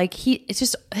now, he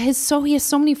has so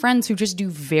many friends who just do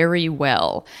very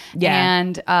well.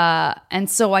 Yeah. And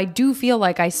so I do feel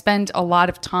like I spent a lot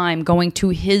of time going to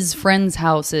his friends'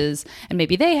 houses, and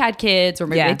maybe they had kids or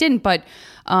maybe they didn't, but,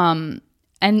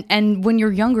 and when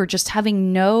you're younger, just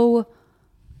having no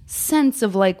sense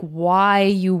of why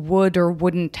you would or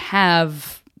wouldn't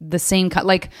have the same you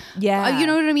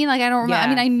know what I mean? I don't remember. Yeah. I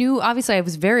mean, I knew, obviously I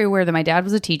was very aware that my dad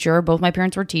was a teacher. Both my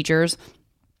parents were teachers.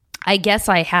 I guess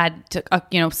I had to,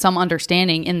 some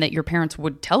understanding in that your parents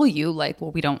would tell you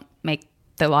well, we don't make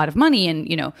a lot of money.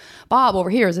 And, Bob over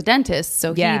here is a dentist.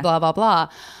 So he blah, blah, blah.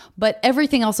 But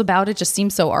everything else about it just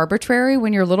seems so arbitrary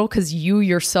when you're little because you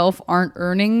yourself aren't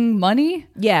earning money.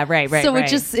 Yeah, right. So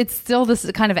it's still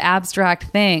this kind of abstract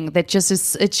thing that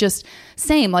it's just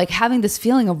same, having this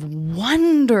feeling of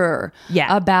wonder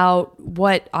about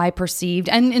what I perceived.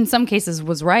 And in some cases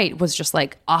was just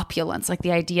opulence,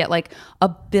 the idea, a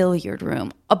billiard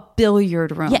room.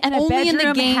 Yeah, and only in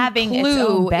the game having Clue its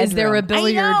own bedroom. is there a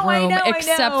billiard room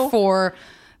except for...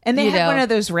 And they had one of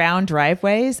those round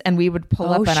driveways, and we would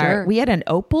pull up on we had an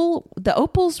Opel. The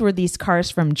Opels were these cars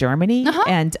from Germany.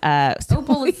 And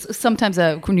Opel is sometimes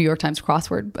a New York Times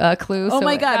crossword clue. Oh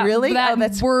my God, really?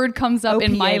 That word comes up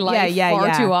in my life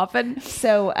far too often.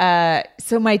 So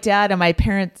my dad and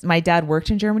my dad worked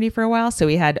in Germany for a while, so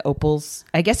we had Opels.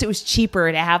 I guess it was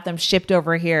cheaper to have them shipped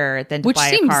over here than to buy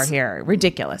a car here.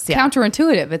 Ridiculous. Yeah.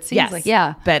 Counterintuitive, it seems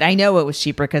But I know it was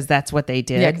cheaper because that's what they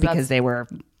did because they were...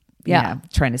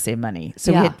 trying to save money.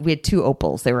 So we had two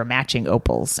Opels. They were matching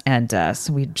Opels, and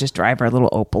so we'd just drive our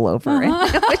little Opel over. And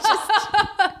it was just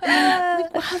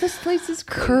wow, this place is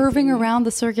crazy. Curving around the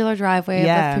circular driveway of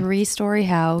a 3-story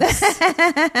house.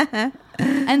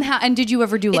 And did you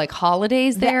ever do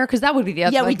holidays there? Because that would be the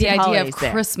other. We the did idea of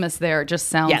there. Christmas there just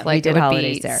sounds like we did it would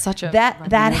holidays be there. Such a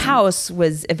that house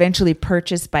was eventually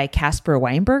purchased by Caspar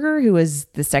Weinberger, who was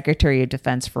the Secretary of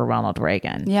Defense for Ronald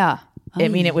Reagan. Yeah. I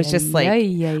mean, it was just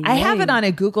I have it on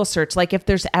a Google search. If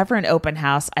there's ever an open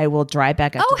house, I will drive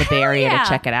back up to the Bay Area to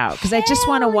check it out because I just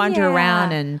want to wander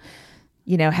around and,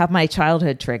 have my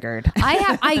childhood triggered.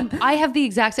 I have the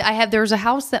exact. There's a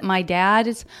house that my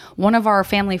dad's one of our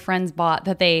family friends bought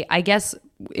that I guess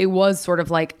it was sort of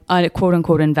like a quote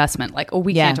unquote investment.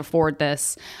 We can't afford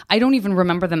this. I don't even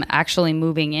remember them actually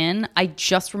moving in. I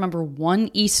just remember one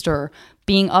Easter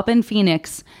being up in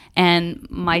Phoenix and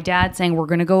my dad saying, we're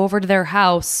going to go over to their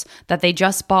house that they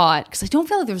just bought. Because I don't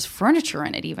feel like there was furniture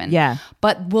in it even. Yeah.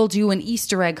 But we'll do an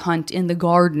Easter egg hunt in the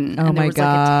garden. Oh, and there my was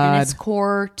God. a tennis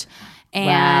court. And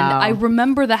I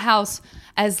remember the house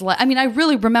as I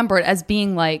really remember it as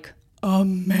being a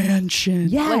mansion.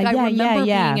 Yeah, I remember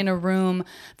being in a room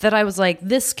that I was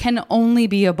this can only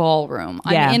be a ballroom.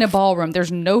 I'm in a ballroom.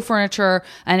 There's no furniture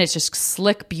and it's just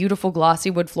slick, beautiful, glossy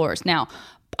wood floors. Now,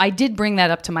 I did bring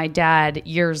that up to my dad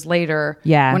years later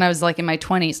when I was in my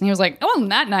 20s. And he was like, oh, isn't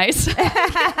that nice?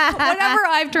 Whatever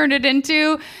I've turned it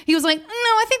into. He was like, no,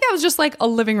 I think that was just a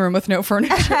living room with no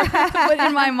furniture. But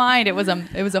in my mind, it was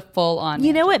a full on.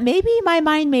 You know what? Maybe my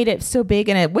mind made it so big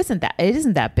and it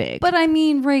isn't that big. But I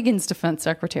mean, Reagan's defense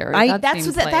secretary. That's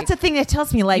a thing that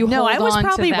tells me no, I was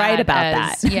probably right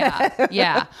about that.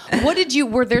 Yeah.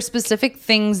 Were there specific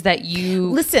things that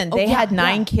you... Listen, they had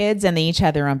 9 kids and they each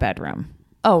had their own bedroom.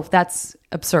 Oh, that's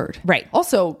absurd. Right.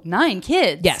 Also, 9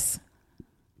 kids. Yes.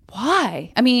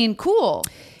 Why? I mean, cool.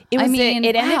 It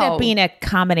ended up being a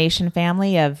combination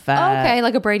family of...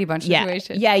 like a Brady Bunch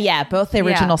situation. Yeah. Both the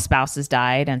original spouses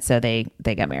died, and so they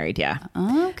got married,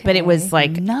 Okay. But it was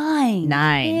 9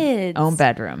 kids. Own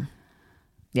bedroom.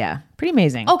 Yeah. Pretty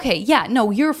amazing. Okay. Yeah.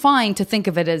 No, you're fine to think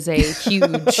of it as a huge,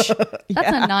 that's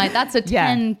a 9, that's a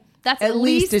 10, that's at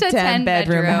least a 10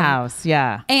 bedroom house.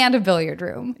 Yeah. And a billiard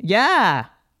room. Yeah.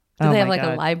 Do they have like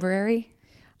a library?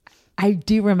 I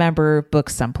do remember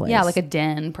books someplace. Yeah, like a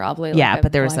den, probably. Yeah,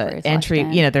 but there was an entry.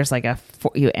 You know, there's like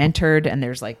you entered, and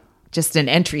there's like just an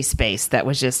entry space that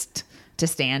was just to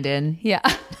stand in. Yeah.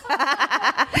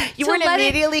 You weren't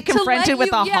immediately confronted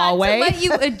with a hallway. To let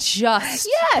you adjust.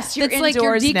 Yes, you're it's like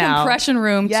your decompression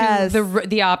room to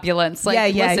the opulence.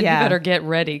 Like, listen, you better get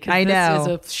ready because this is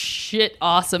a shit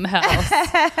awesome house.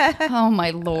 Oh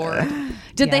my Lord.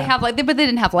 Did they have but they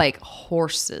didn't have like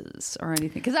horses or anything?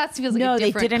 Because that feels like a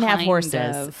different they didn't have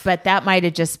horses. But that might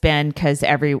have just been because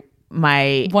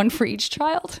one for each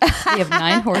child. We have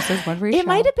 9 horses, one for each child. It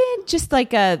might have been just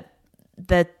like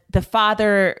the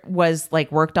father was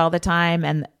like worked all the time,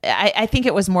 and I think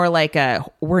it was more like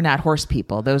we're not horse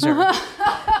people. Those are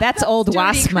that's old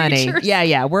WASP money.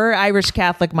 Yeah, we're Irish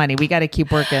Catholic money. We got to keep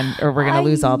working, or we're gonna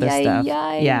lose all this stuff.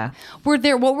 Yeah. Were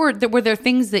there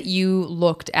things that you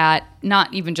looked at,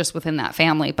 not even just within that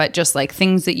family, but just like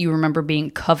things that you remember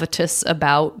being covetous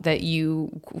about that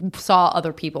you saw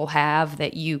other people have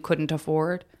that you couldn't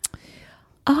afford?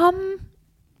 I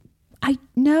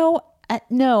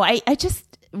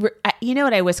just, you know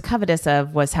what I was covetous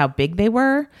of was how big they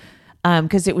were.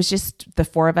 Because it was just the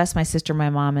 4 of us, my sister,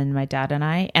 my mom, and my dad and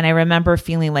I. And I remember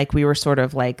feeling like we were sort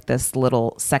of like this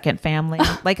little second family,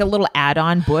 like a little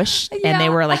add-on bush. And they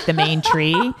were like the main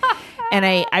tree. And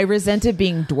I resented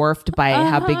being dwarfed by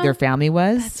how big their family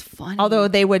was. That's funny. Although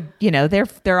they would,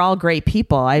 they're all great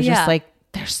people. I was just like,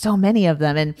 there's so many of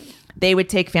them. And they would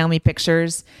take family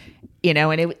pictures, and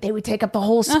they would take up the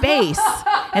whole space.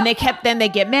 And then they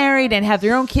get married and have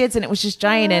their own kids, and it was just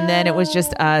giant. And then it was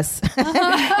just us.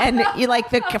 And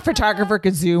the photographer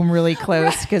could zoom really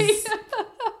close because,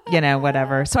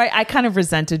 whatever. So I kind of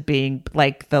resented being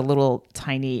like the little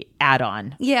tiny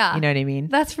add-on. Yeah. You know what I mean?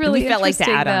 That's really we felt like the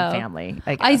add-on though. Family.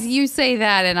 You say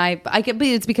that, and I get, but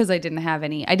it's because I didn't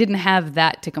have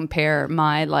that to compare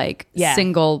my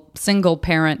single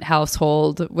parent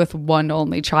household with one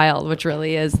only child, which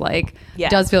really is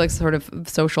does feel like sort of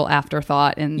social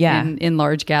afterthought in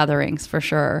large gatherings for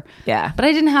sure. Yeah. But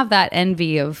I didn't have that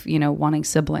envy of, wanting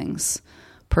siblings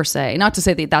per se. Not to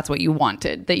say that that's what you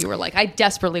wanted, that you were like, I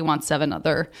desperately want 7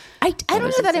 other. I don't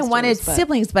know that I wanted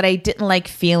siblings, but I didn't like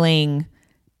feeling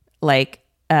like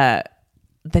the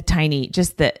tiny,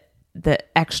 just the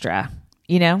extra,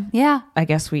 Yeah. I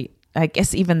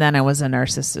guess even then I was a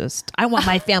narcissist. I want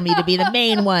my family to be the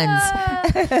main ones.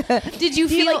 Did you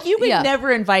feel like you would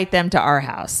never invite them to our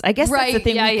house? I guess that's the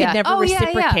thing. We could never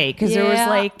reciprocate because there was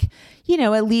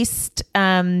at least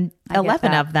 11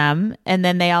 of them. And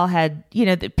then they all had,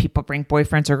 the people bring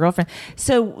boyfriends or girlfriends.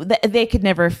 So they could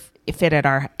never fit at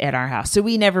our house. So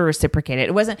we never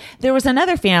reciprocated. There was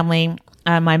another family,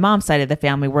 my mom's side of the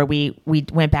family, where we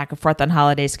went back and forth on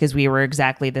holidays because we were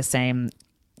exactly the same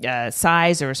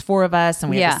size. There was 4 of us, and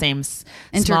we had the same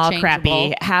small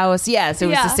crappy house. Yeah, so it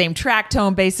was the same tract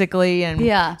home basically,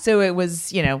 and so it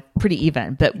was pretty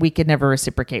even. But we could never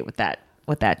reciprocate with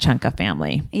that chunk of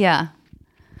family. Yeah.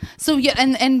 So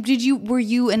and were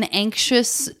you an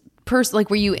anxious person? Like,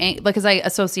 were you because I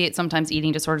associate sometimes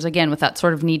eating disorders again with that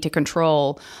sort of need to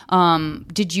control.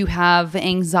 Did you have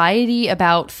anxiety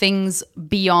about things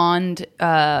beyond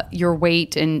your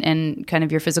weight and kind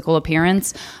of your physical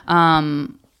appearance?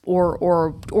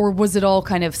 Or was it all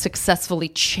kind of successfully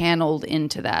channeled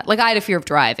into that? Like, I had a fear of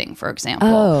driving, for example.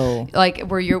 Oh, like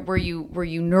were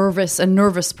you nervous? A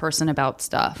nervous person about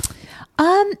stuff?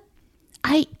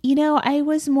 I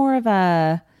was more of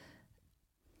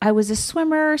I was a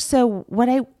swimmer. So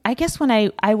I guess when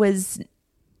I was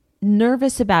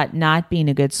nervous about not being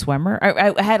a good swimmer,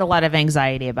 I had a lot of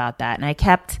anxiety about that,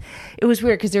 and it was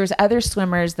weird because there was other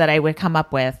swimmers that I would come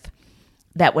up with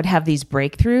that would have these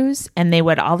breakthroughs, and they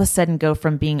would all of a sudden go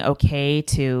from being okay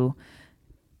to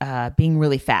being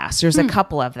really fast. There's a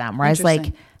couple of them where I was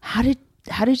like, how did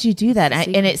you do that?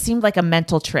 And it seemed like a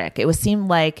mental trick. Seemed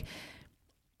like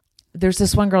there's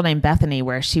this one girl named Bethany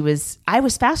where I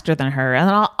was faster than her, and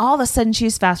then all of a sudden she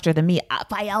was faster than me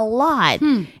by a lot.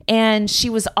 And she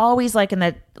was always in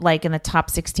the top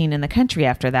 16 in the country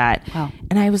after that. Wow.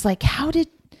 And I was like, how did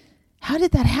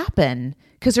that happen?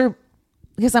 Because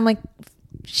I'm like,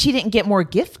 she didn't get more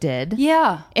gifted.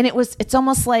 Yeah. And it's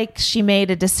almost like she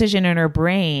made a decision in her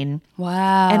brain.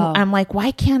 Wow. And I'm like, why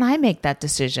can't I make that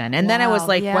decision? And then I was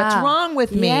like, what's wrong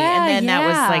with me? And then that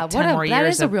was like 10 more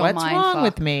years of what's wrong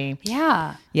with me?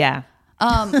 Yeah. Yeah.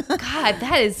 God,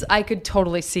 I could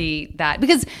totally see that,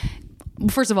 because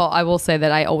First of all, I will say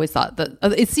that I always thought that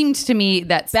it seemed to me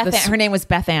that her name was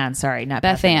Beth Ann. Sorry, not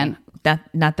Beth Ann.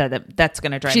 That's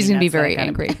going to drive She's me going to be nuts, very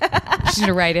angry. She's going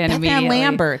to write in Beth immediately. Ann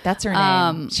Lambert. That's her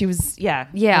name. She was,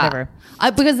 whatever.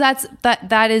 Because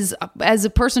that is, as a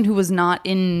person who was not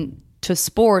into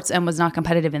sports and was not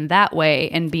competitive in that way,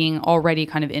 and being already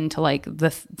kind of into like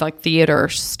the theater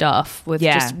stuff with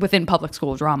just within public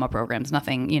school drama programs,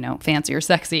 nothing, fancy or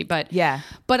sexy, but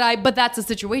that's a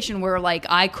situation where like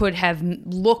I could have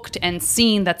looked and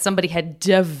seen that somebody had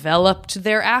developed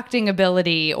their acting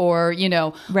ability, or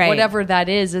whatever that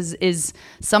is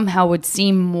somehow would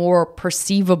seem more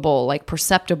perceivable, like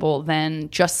perceptible,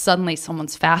 than just suddenly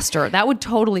someone's faster. That would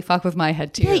totally fuck with my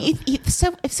head too.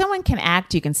 So if someone can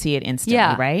act, you can see it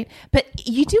instantly, right? But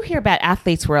you do hear about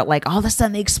athletes where like all of a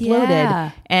sudden they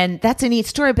exploded, and that's a neat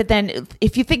story. But then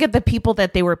if you think of the people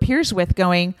that they were peers with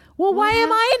going, well, why am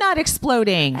I not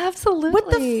exploding?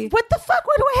 Absolutely. What the fuck?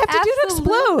 What do I have to do to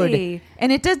explode?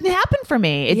 And it doesn't happen for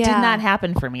me. It did not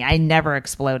happen for me. I never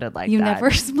exploded like that. You never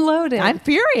exploded. I'm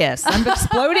furious. I'm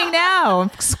exploding now. I'm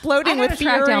exploding with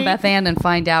fury. Track down Beth Ann and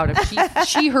find out if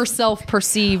she herself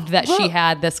perceived that she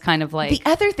had this kind of like. The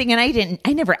other thing, and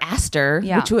I never asked her,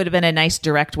 which would have been a nice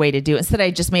direct way to do it. Instead, I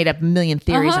just made up a million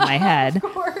theories in my head. Of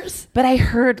course. But I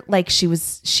heard like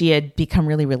she had become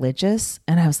really religious,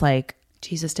 and I was like,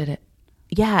 Jesus did it.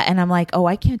 Yeah. And I'm like, oh,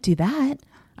 I can't do that.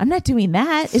 I'm not doing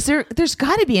that. There's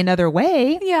got to be another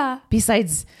way. Yeah.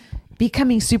 Besides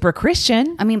becoming super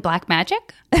Christian. I mean, black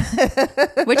magic?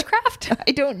 Witchcraft?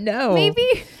 I don't know. Maybe.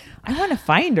 I want to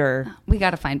find her. We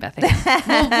got to find Beth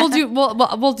Ann.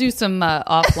 We'll do some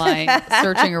offline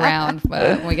searching around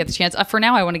when we get the chance. For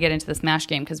now, I want to get into this MASH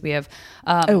game because we have.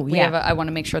 I want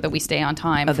to make sure that we stay on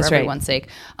time for everyone's sake.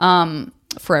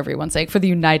 For everyone's sake, for the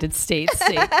United States'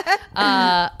 sake.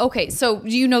 Okay, so do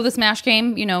you know this MASH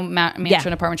game?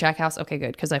 Mansion, apartment, shack, house? Okay,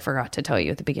 good, because I forgot to tell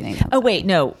you at the beginning. Oh, wait,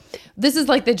 no. This is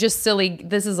like this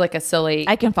is like a silly...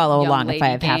 I can follow along if I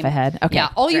have half a head. Okay. Yeah,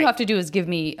 all you have to do is give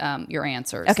me your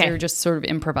answers. Okay. They're just sort of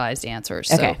improvised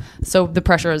answers. Okay. So the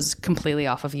pressure is completely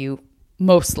off of you.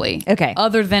 Mostly. Okay.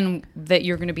 Other than that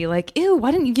you're going to be like, ew,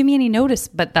 why didn't you give me any notice?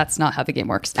 But that's not how the game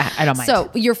works. I don't mind. So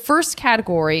your first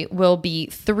category will be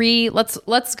 3.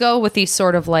 Let's go with these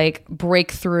sort of like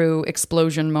breakthrough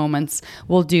explosion moments.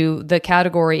 The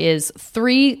category is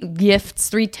 3 gifts,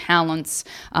 3 talents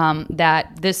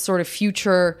that this sort of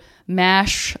future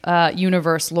MASH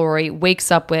universe Laurie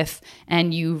wakes up with,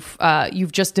 and you've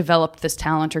just developed this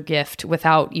talent or gift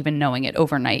without even knowing it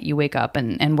overnight. You wake up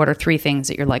and what are 3 things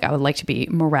that you're like, I would like to be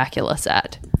miraculous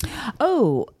at?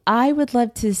 Oh, I would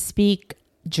love to speak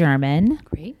German.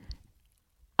 Great.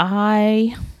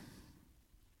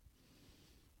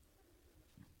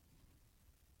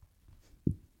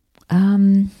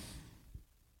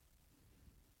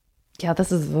 Yeah,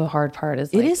 this is the hard part.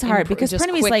 It is hard because part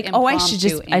of me is like, oh, I should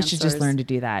just learn to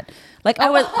do that. Like,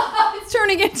 it's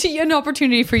turning into an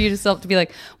opportunity for you to be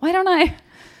like, why don't I?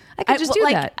 I could just do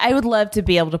that. I would love to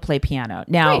be able to play piano.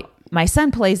 Now, my son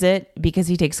plays it because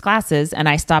he takes classes, and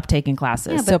I stopped taking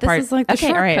classes. Yeah, but this is like the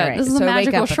shortcut. All right. This is a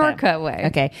magical shortcut way.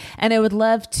 Okay, and I would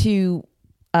love to.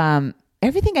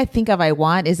 Everything I think of I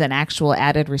want is an actual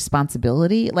added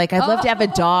responsibility. Like I'd love to have a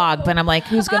dog, but I'm like,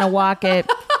 who's going to walk it?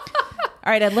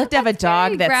 All right, I'd love to have a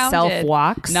dog that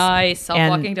self-walks. Nice,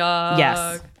 self-walking dog.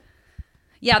 Yes.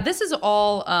 Yeah, this is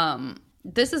all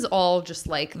just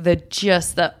like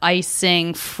the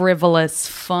icing, frivolous,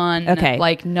 fun,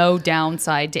 like no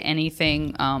downside to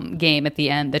anything game at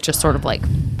the end that just sort of like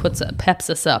peps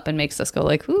us up and makes us go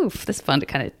like, oof, this is fun to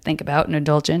kind of think about and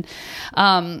indulge in.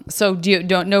 So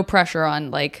no pressure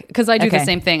on like, because I do the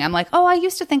same thing. I'm like, oh, I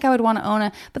used to think I would want to own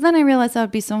it, but then I realized that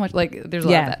would be so much like there's a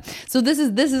lot of that. So this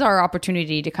is our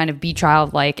opportunity to kind of be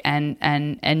childlike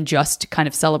and just kind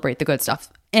of celebrate the good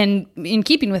stuff. And in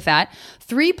keeping with that,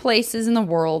 3 places in the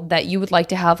world that you would like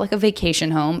to have like a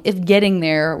vacation home. If getting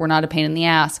there were not a pain in the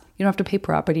ass, you don't have to pay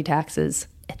property taxes,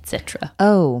 etc.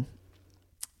 Oh,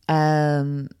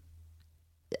 well,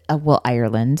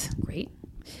 Ireland. Great.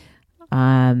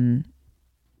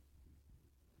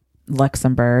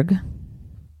 Luxembourg.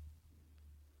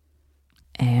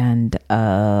 And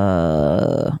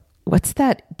what's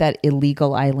that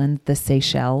illegal island, the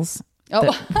Seychelles?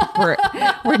 Where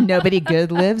nobody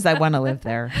good lives. I want to live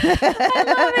there.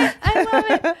 I love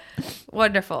it.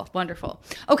 Wonderful.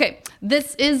 Okay,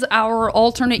 this is our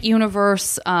alternate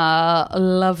universe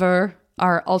lover,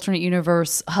 our alternate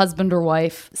universe husband or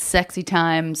wife, sexy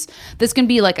times. This can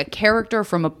be like a character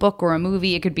from a book or a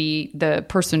movie. It could be the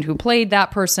person who played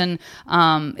that person.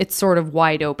 It's sort of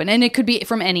wide open, and it could be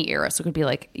from any era. So it could be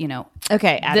like,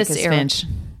 okay, Atticus Finch.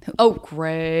 Oh,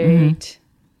 great. Mm-hmm.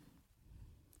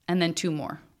 and then 2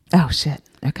 more. Oh, shit.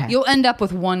 Okay. You'll end up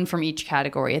with 1 from each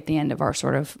category at the end of our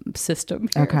sort of system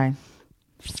here. Okay.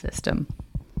 System.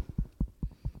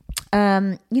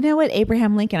 You know what?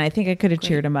 Abraham Lincoln, I think I could have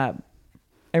cheered him up.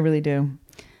 I really do.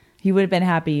 He would have been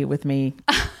happy with me.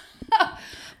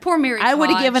 Poor Mary Todd. I would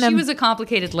have given him... She was a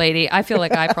complicated lady. I feel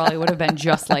like I probably would have been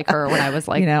just like her when I was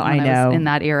like, I was in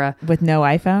that era. With no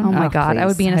iPhone? Oh my God. Please. I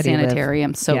would be in a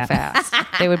sanitarium so fast.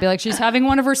 They would be like, she's having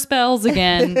one of her spells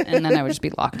again. And then I would just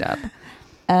be locked up.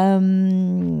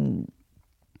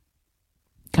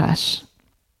 Gosh.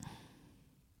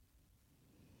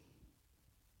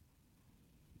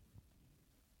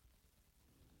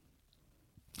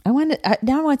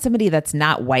 Now I want somebody that's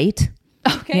not white.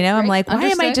 Okay. You know, great. I'm like, why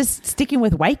Understood. am I just sticking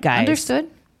with white guys? Understood.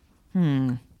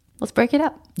 Let's break it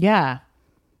up. Yeah.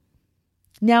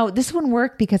 Now, this one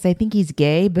worked because I think he's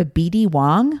gay, but BD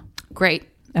Wong? Great.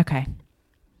 Okay.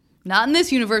 Not in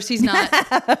this universe, he's not.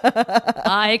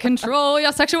 I control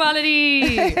your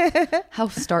sexuality. How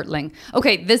startling.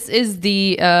 Okay, this is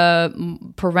the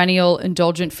perennial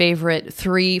indulgent favorite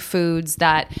 3 foods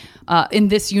that in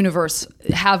this universe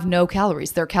have no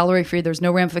calories. They're calorie free. There's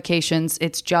no ramifications.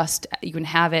 It's just, you can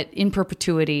have it in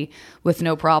perpetuity with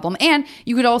no problem. And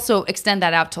you could also extend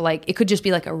that out to like, it could just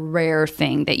be like a rare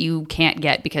thing that you can't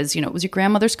get because, it was your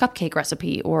grandmother's cupcake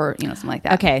recipe or, something like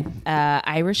that. Okay.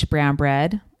 Irish brown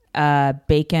bread.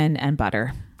 Bacon and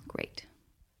butter. Great.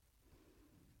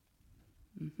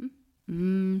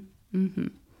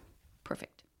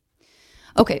 Perfect.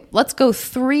 Okay, let's go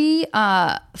 3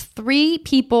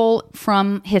 people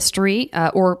from history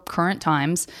or current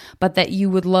times, but that you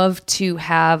would love to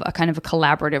have a kind of a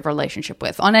collaborative relationship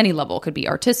with on any level. It could be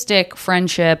artistic,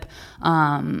 friendship,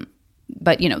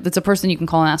 but it's a person you can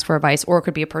call and ask for advice, or it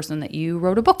could be a person that you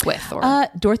wrote a book with. Or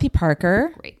Dorothy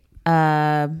Parker. Great.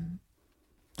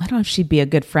 I don't know if she'd be a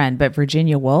good friend, but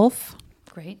Virginia Woolf.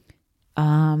 Great.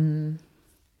 And,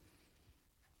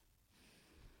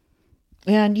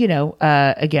 again,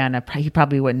 he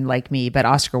probably wouldn't like me, but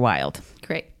Oscar Wilde.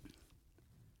 Great.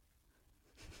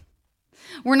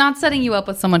 We're not setting you up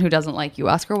with someone who doesn't like you.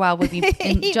 Oscar Wilde would be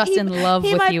in love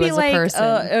with you as a person.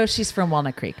 Oh, she's from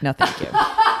Walnut Creek. No, thank you.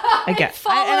 I get it.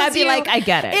 And I'd be like, I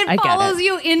get it. It follows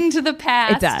you into the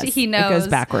past. It does. He knows. It goes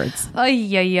backwards.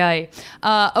 Ay.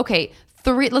 Okay.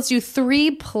 Let's do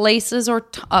 3 places or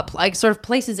sort of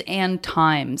places and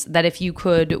times that if you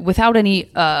could, without any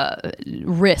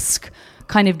risk,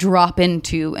 kind of drop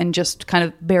into and just kind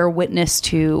of bear witness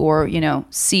to or,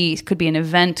 see. Could be an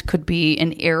event, could be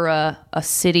an era, a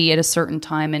city at a certain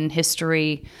time in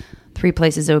history. 3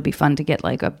 places that would be fun to get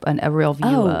like a real view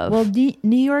of. Well,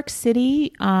 New York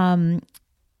City,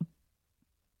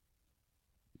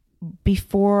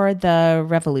 before the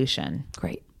revolution.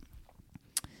 Great.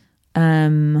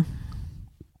 I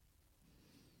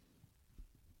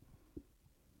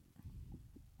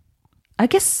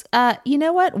guess, you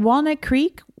know what? Walnut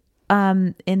Creek,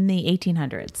 in the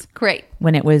 1800s. Great.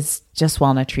 When it was just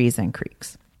walnut trees and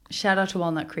creeks. Shout out to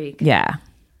Walnut Creek. Yeah.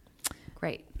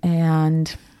 Great.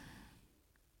 And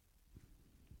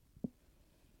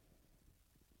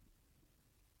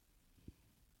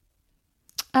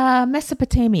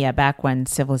Mesopotamia, back when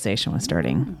civilization was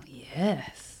starting. Oh,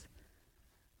 yes.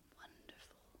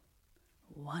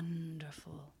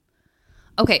 Wonderful.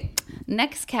 Okay,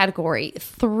 next category,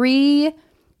 3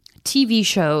 TV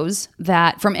shows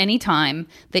that from any time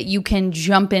that you can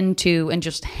jump into and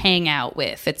just hang out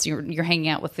with. It's you're hanging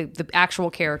out with the actual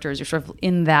characters. You're sort of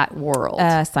in that world.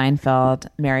 Seinfeld,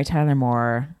 Mary Tyler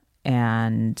Moore,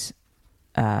 and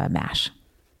MASH.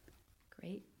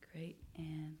 Great.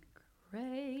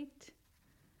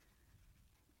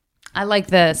 I like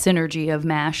the synergy of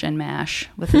MASH and MASH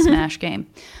with this MASH game.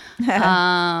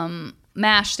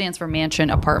 MASH stands for mansion,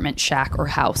 apartment, shack, or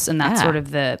house. And that's sort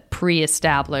of the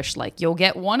pre-established, like you'll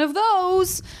get one of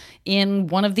those in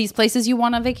one of these places you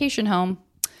want a vacation home.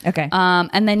 Okay.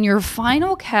 And then your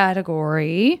final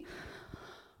category,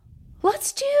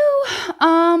 let's do,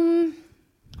 what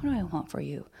do I want for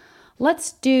you?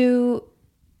 Let's do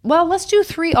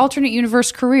 3 alternate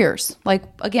universe careers. Like,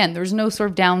 again, there's no sort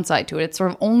of downside to it. It's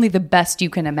sort of only the best you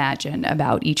can imagine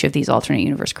about each of these alternate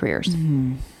universe careers.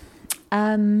 Mm-hmm.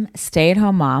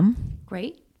 Stay-at-home mom.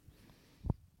 Great.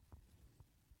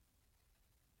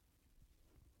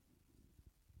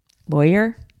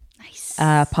 Lawyer. Nice.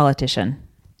 Politician.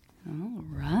 All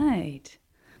right.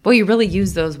 Boy, you really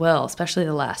use those well, especially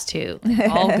the last 2.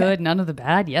 Like, all good, none of the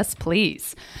bad. Yes,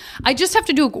 please. I just have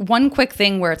to do one quick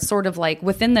thing where it's sort of like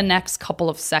within the next couple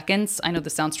of seconds. I know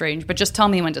this sounds strange, but just tell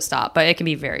me when to stop. But it can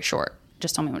be very short.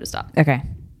 Just tell me when to stop. Okay.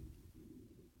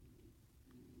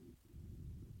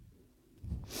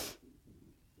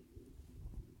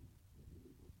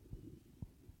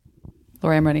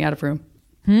 Laurie, I'm running out of room.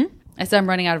 I said I'm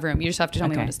running out of room. You just have to tell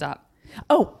me when to stop.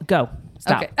 Oh, go.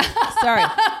 Stop. Okay. Sorry.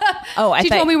 Oh, She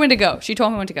told me when to go.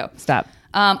 Stop.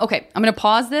 Okay, I'm going to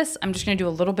pause this. I'm just going to do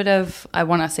a little bit of, I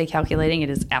want to say calculating. It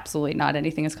is absolutely not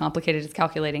anything as complicated as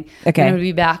calculating. Okay. I'm going to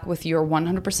be back with your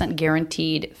 100%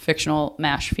 guaranteed fictional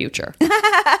MASH future.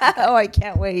 Oh, I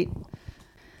can't wait.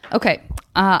 Okay,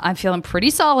 I'm feeling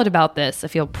pretty solid about this. I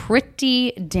feel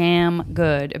pretty damn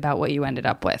good about what you ended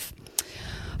up with.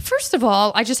 First of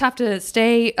all, I just have to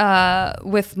stay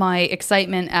with my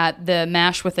excitement at the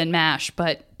MASH within MASH,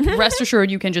 but rest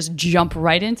assured you can just jump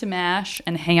right into MASH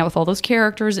and hang out with all those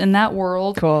characters in that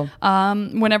world. Cool.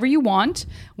 Whenever you want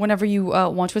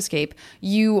to escape.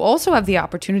 You also have the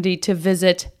opportunity to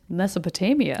visit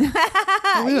Mesopotamia.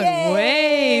 We went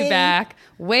way back,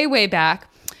 way back.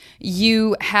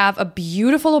 You have a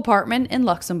beautiful apartment in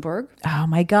Luxembourg. Oh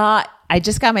my God. I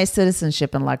just got my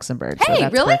citizenship in Luxembourg. Hey, so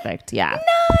that's really? Perfect. Yeah.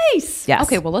 Nice. Yes.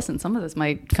 Okay, well, listen, some of this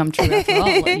might come true after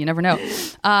all. You never know.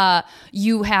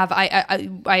 You have,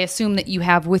 I assume that you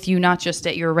have with you, not just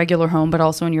at your regular home, but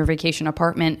also in your vacation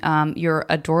apartment, your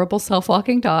adorable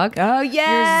self-walking dog. Oh,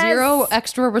 yes. Your zero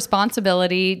extra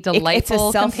responsibility, delightful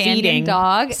it's a companion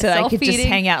dog. So I could just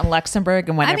hang out in Luxembourg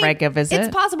and whenever I go visit.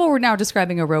 It's possible we're now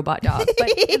describing a robot dog,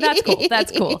 but that's cool.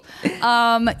 That's cool.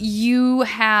 You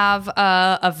have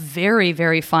a very,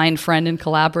 very fine friend and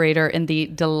collaborator in the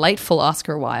delightful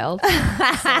Oscar Wilde.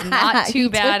 So not too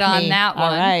bad on that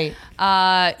one. All right.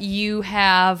 You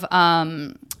have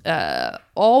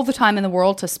all the time in the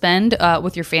world to spend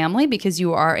with your family because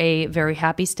you are a very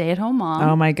happy stay-at-home mom.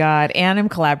 Oh my God. And I'm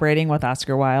collaborating with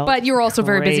Oscar Wilde. But you're also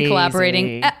very busy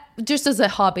collaborating. Just as a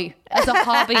hobby.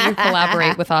 You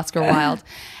collaborate with Oscar Wilde.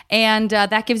 And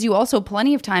that gives you also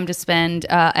plenty of time to spend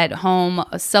at home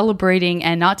celebrating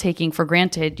and not taking for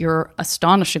granted your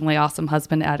astonishingly awesome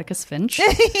husband, Atticus Finch.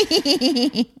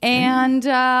 And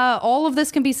all of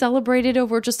this can be celebrated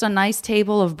over just a nice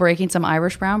table of breaking some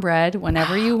Irish brown bread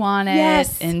whenever you want it.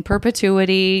 Yes. In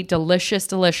perpetuity. Delicious,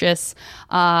 delicious.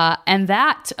 And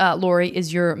that, Laurie,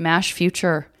 is your MASH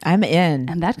future. I'm in.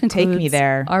 And that concludes Take me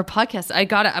there. Our podcast.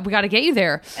 We gotta get you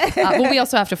there. Well, we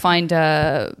also have to find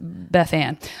Beth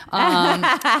Ann.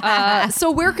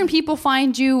 So where can people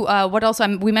find you? What else?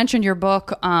 We mentioned your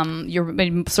book.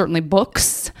 Your certainly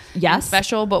books. Yes.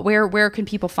 Special. But where can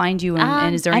people find you?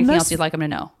 And is there anything else you'd like them to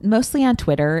know? Mostly on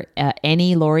Twitter.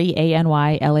 Annie Laurie,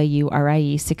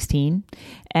 ANYLAURIE 16,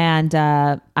 and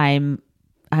I'm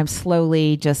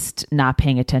slowly just not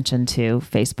paying attention to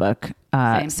Facebook.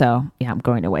 So yeah, I'm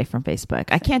going away from Facebook.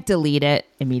 I can't delete it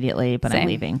immediately, but I'm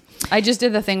leaving. I just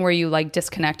did the thing where you like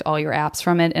disconnect all your apps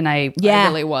from it. And I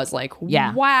really was like,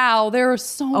 wow, there's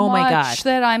so much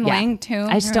that I'm linked to.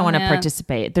 I just don't want to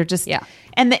participate. They're just,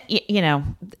 and they're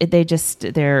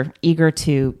eager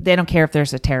to, they don't care if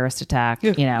there's a terrorist attack,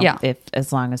 if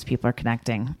as long as people are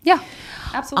connecting. Yeah,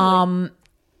 absolutely.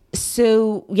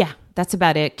 So yeah, that's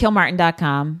about it.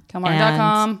 Kilmartin.com.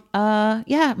 Kilmartin.com.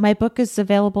 And, my book is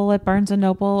available at Barnes &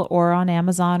 Noble or on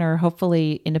Amazon or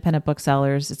hopefully independent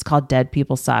booksellers. It's called Dead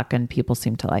People Suck and people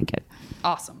seem to like it.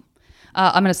 Awesome.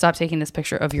 I'm going to stop taking this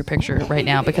picture of your picture right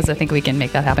now because I think we can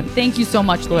make that happen. Thank you so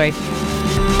much, Laurie.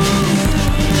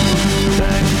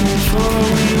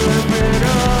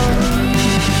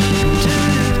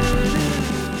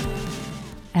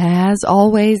 As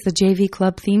always, the JV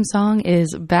Club theme song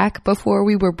is Back Before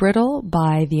We Were Brittle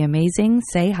by the amazing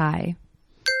Say Hi.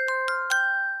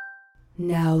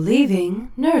 Now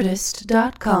leaving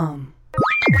Nerdist.com.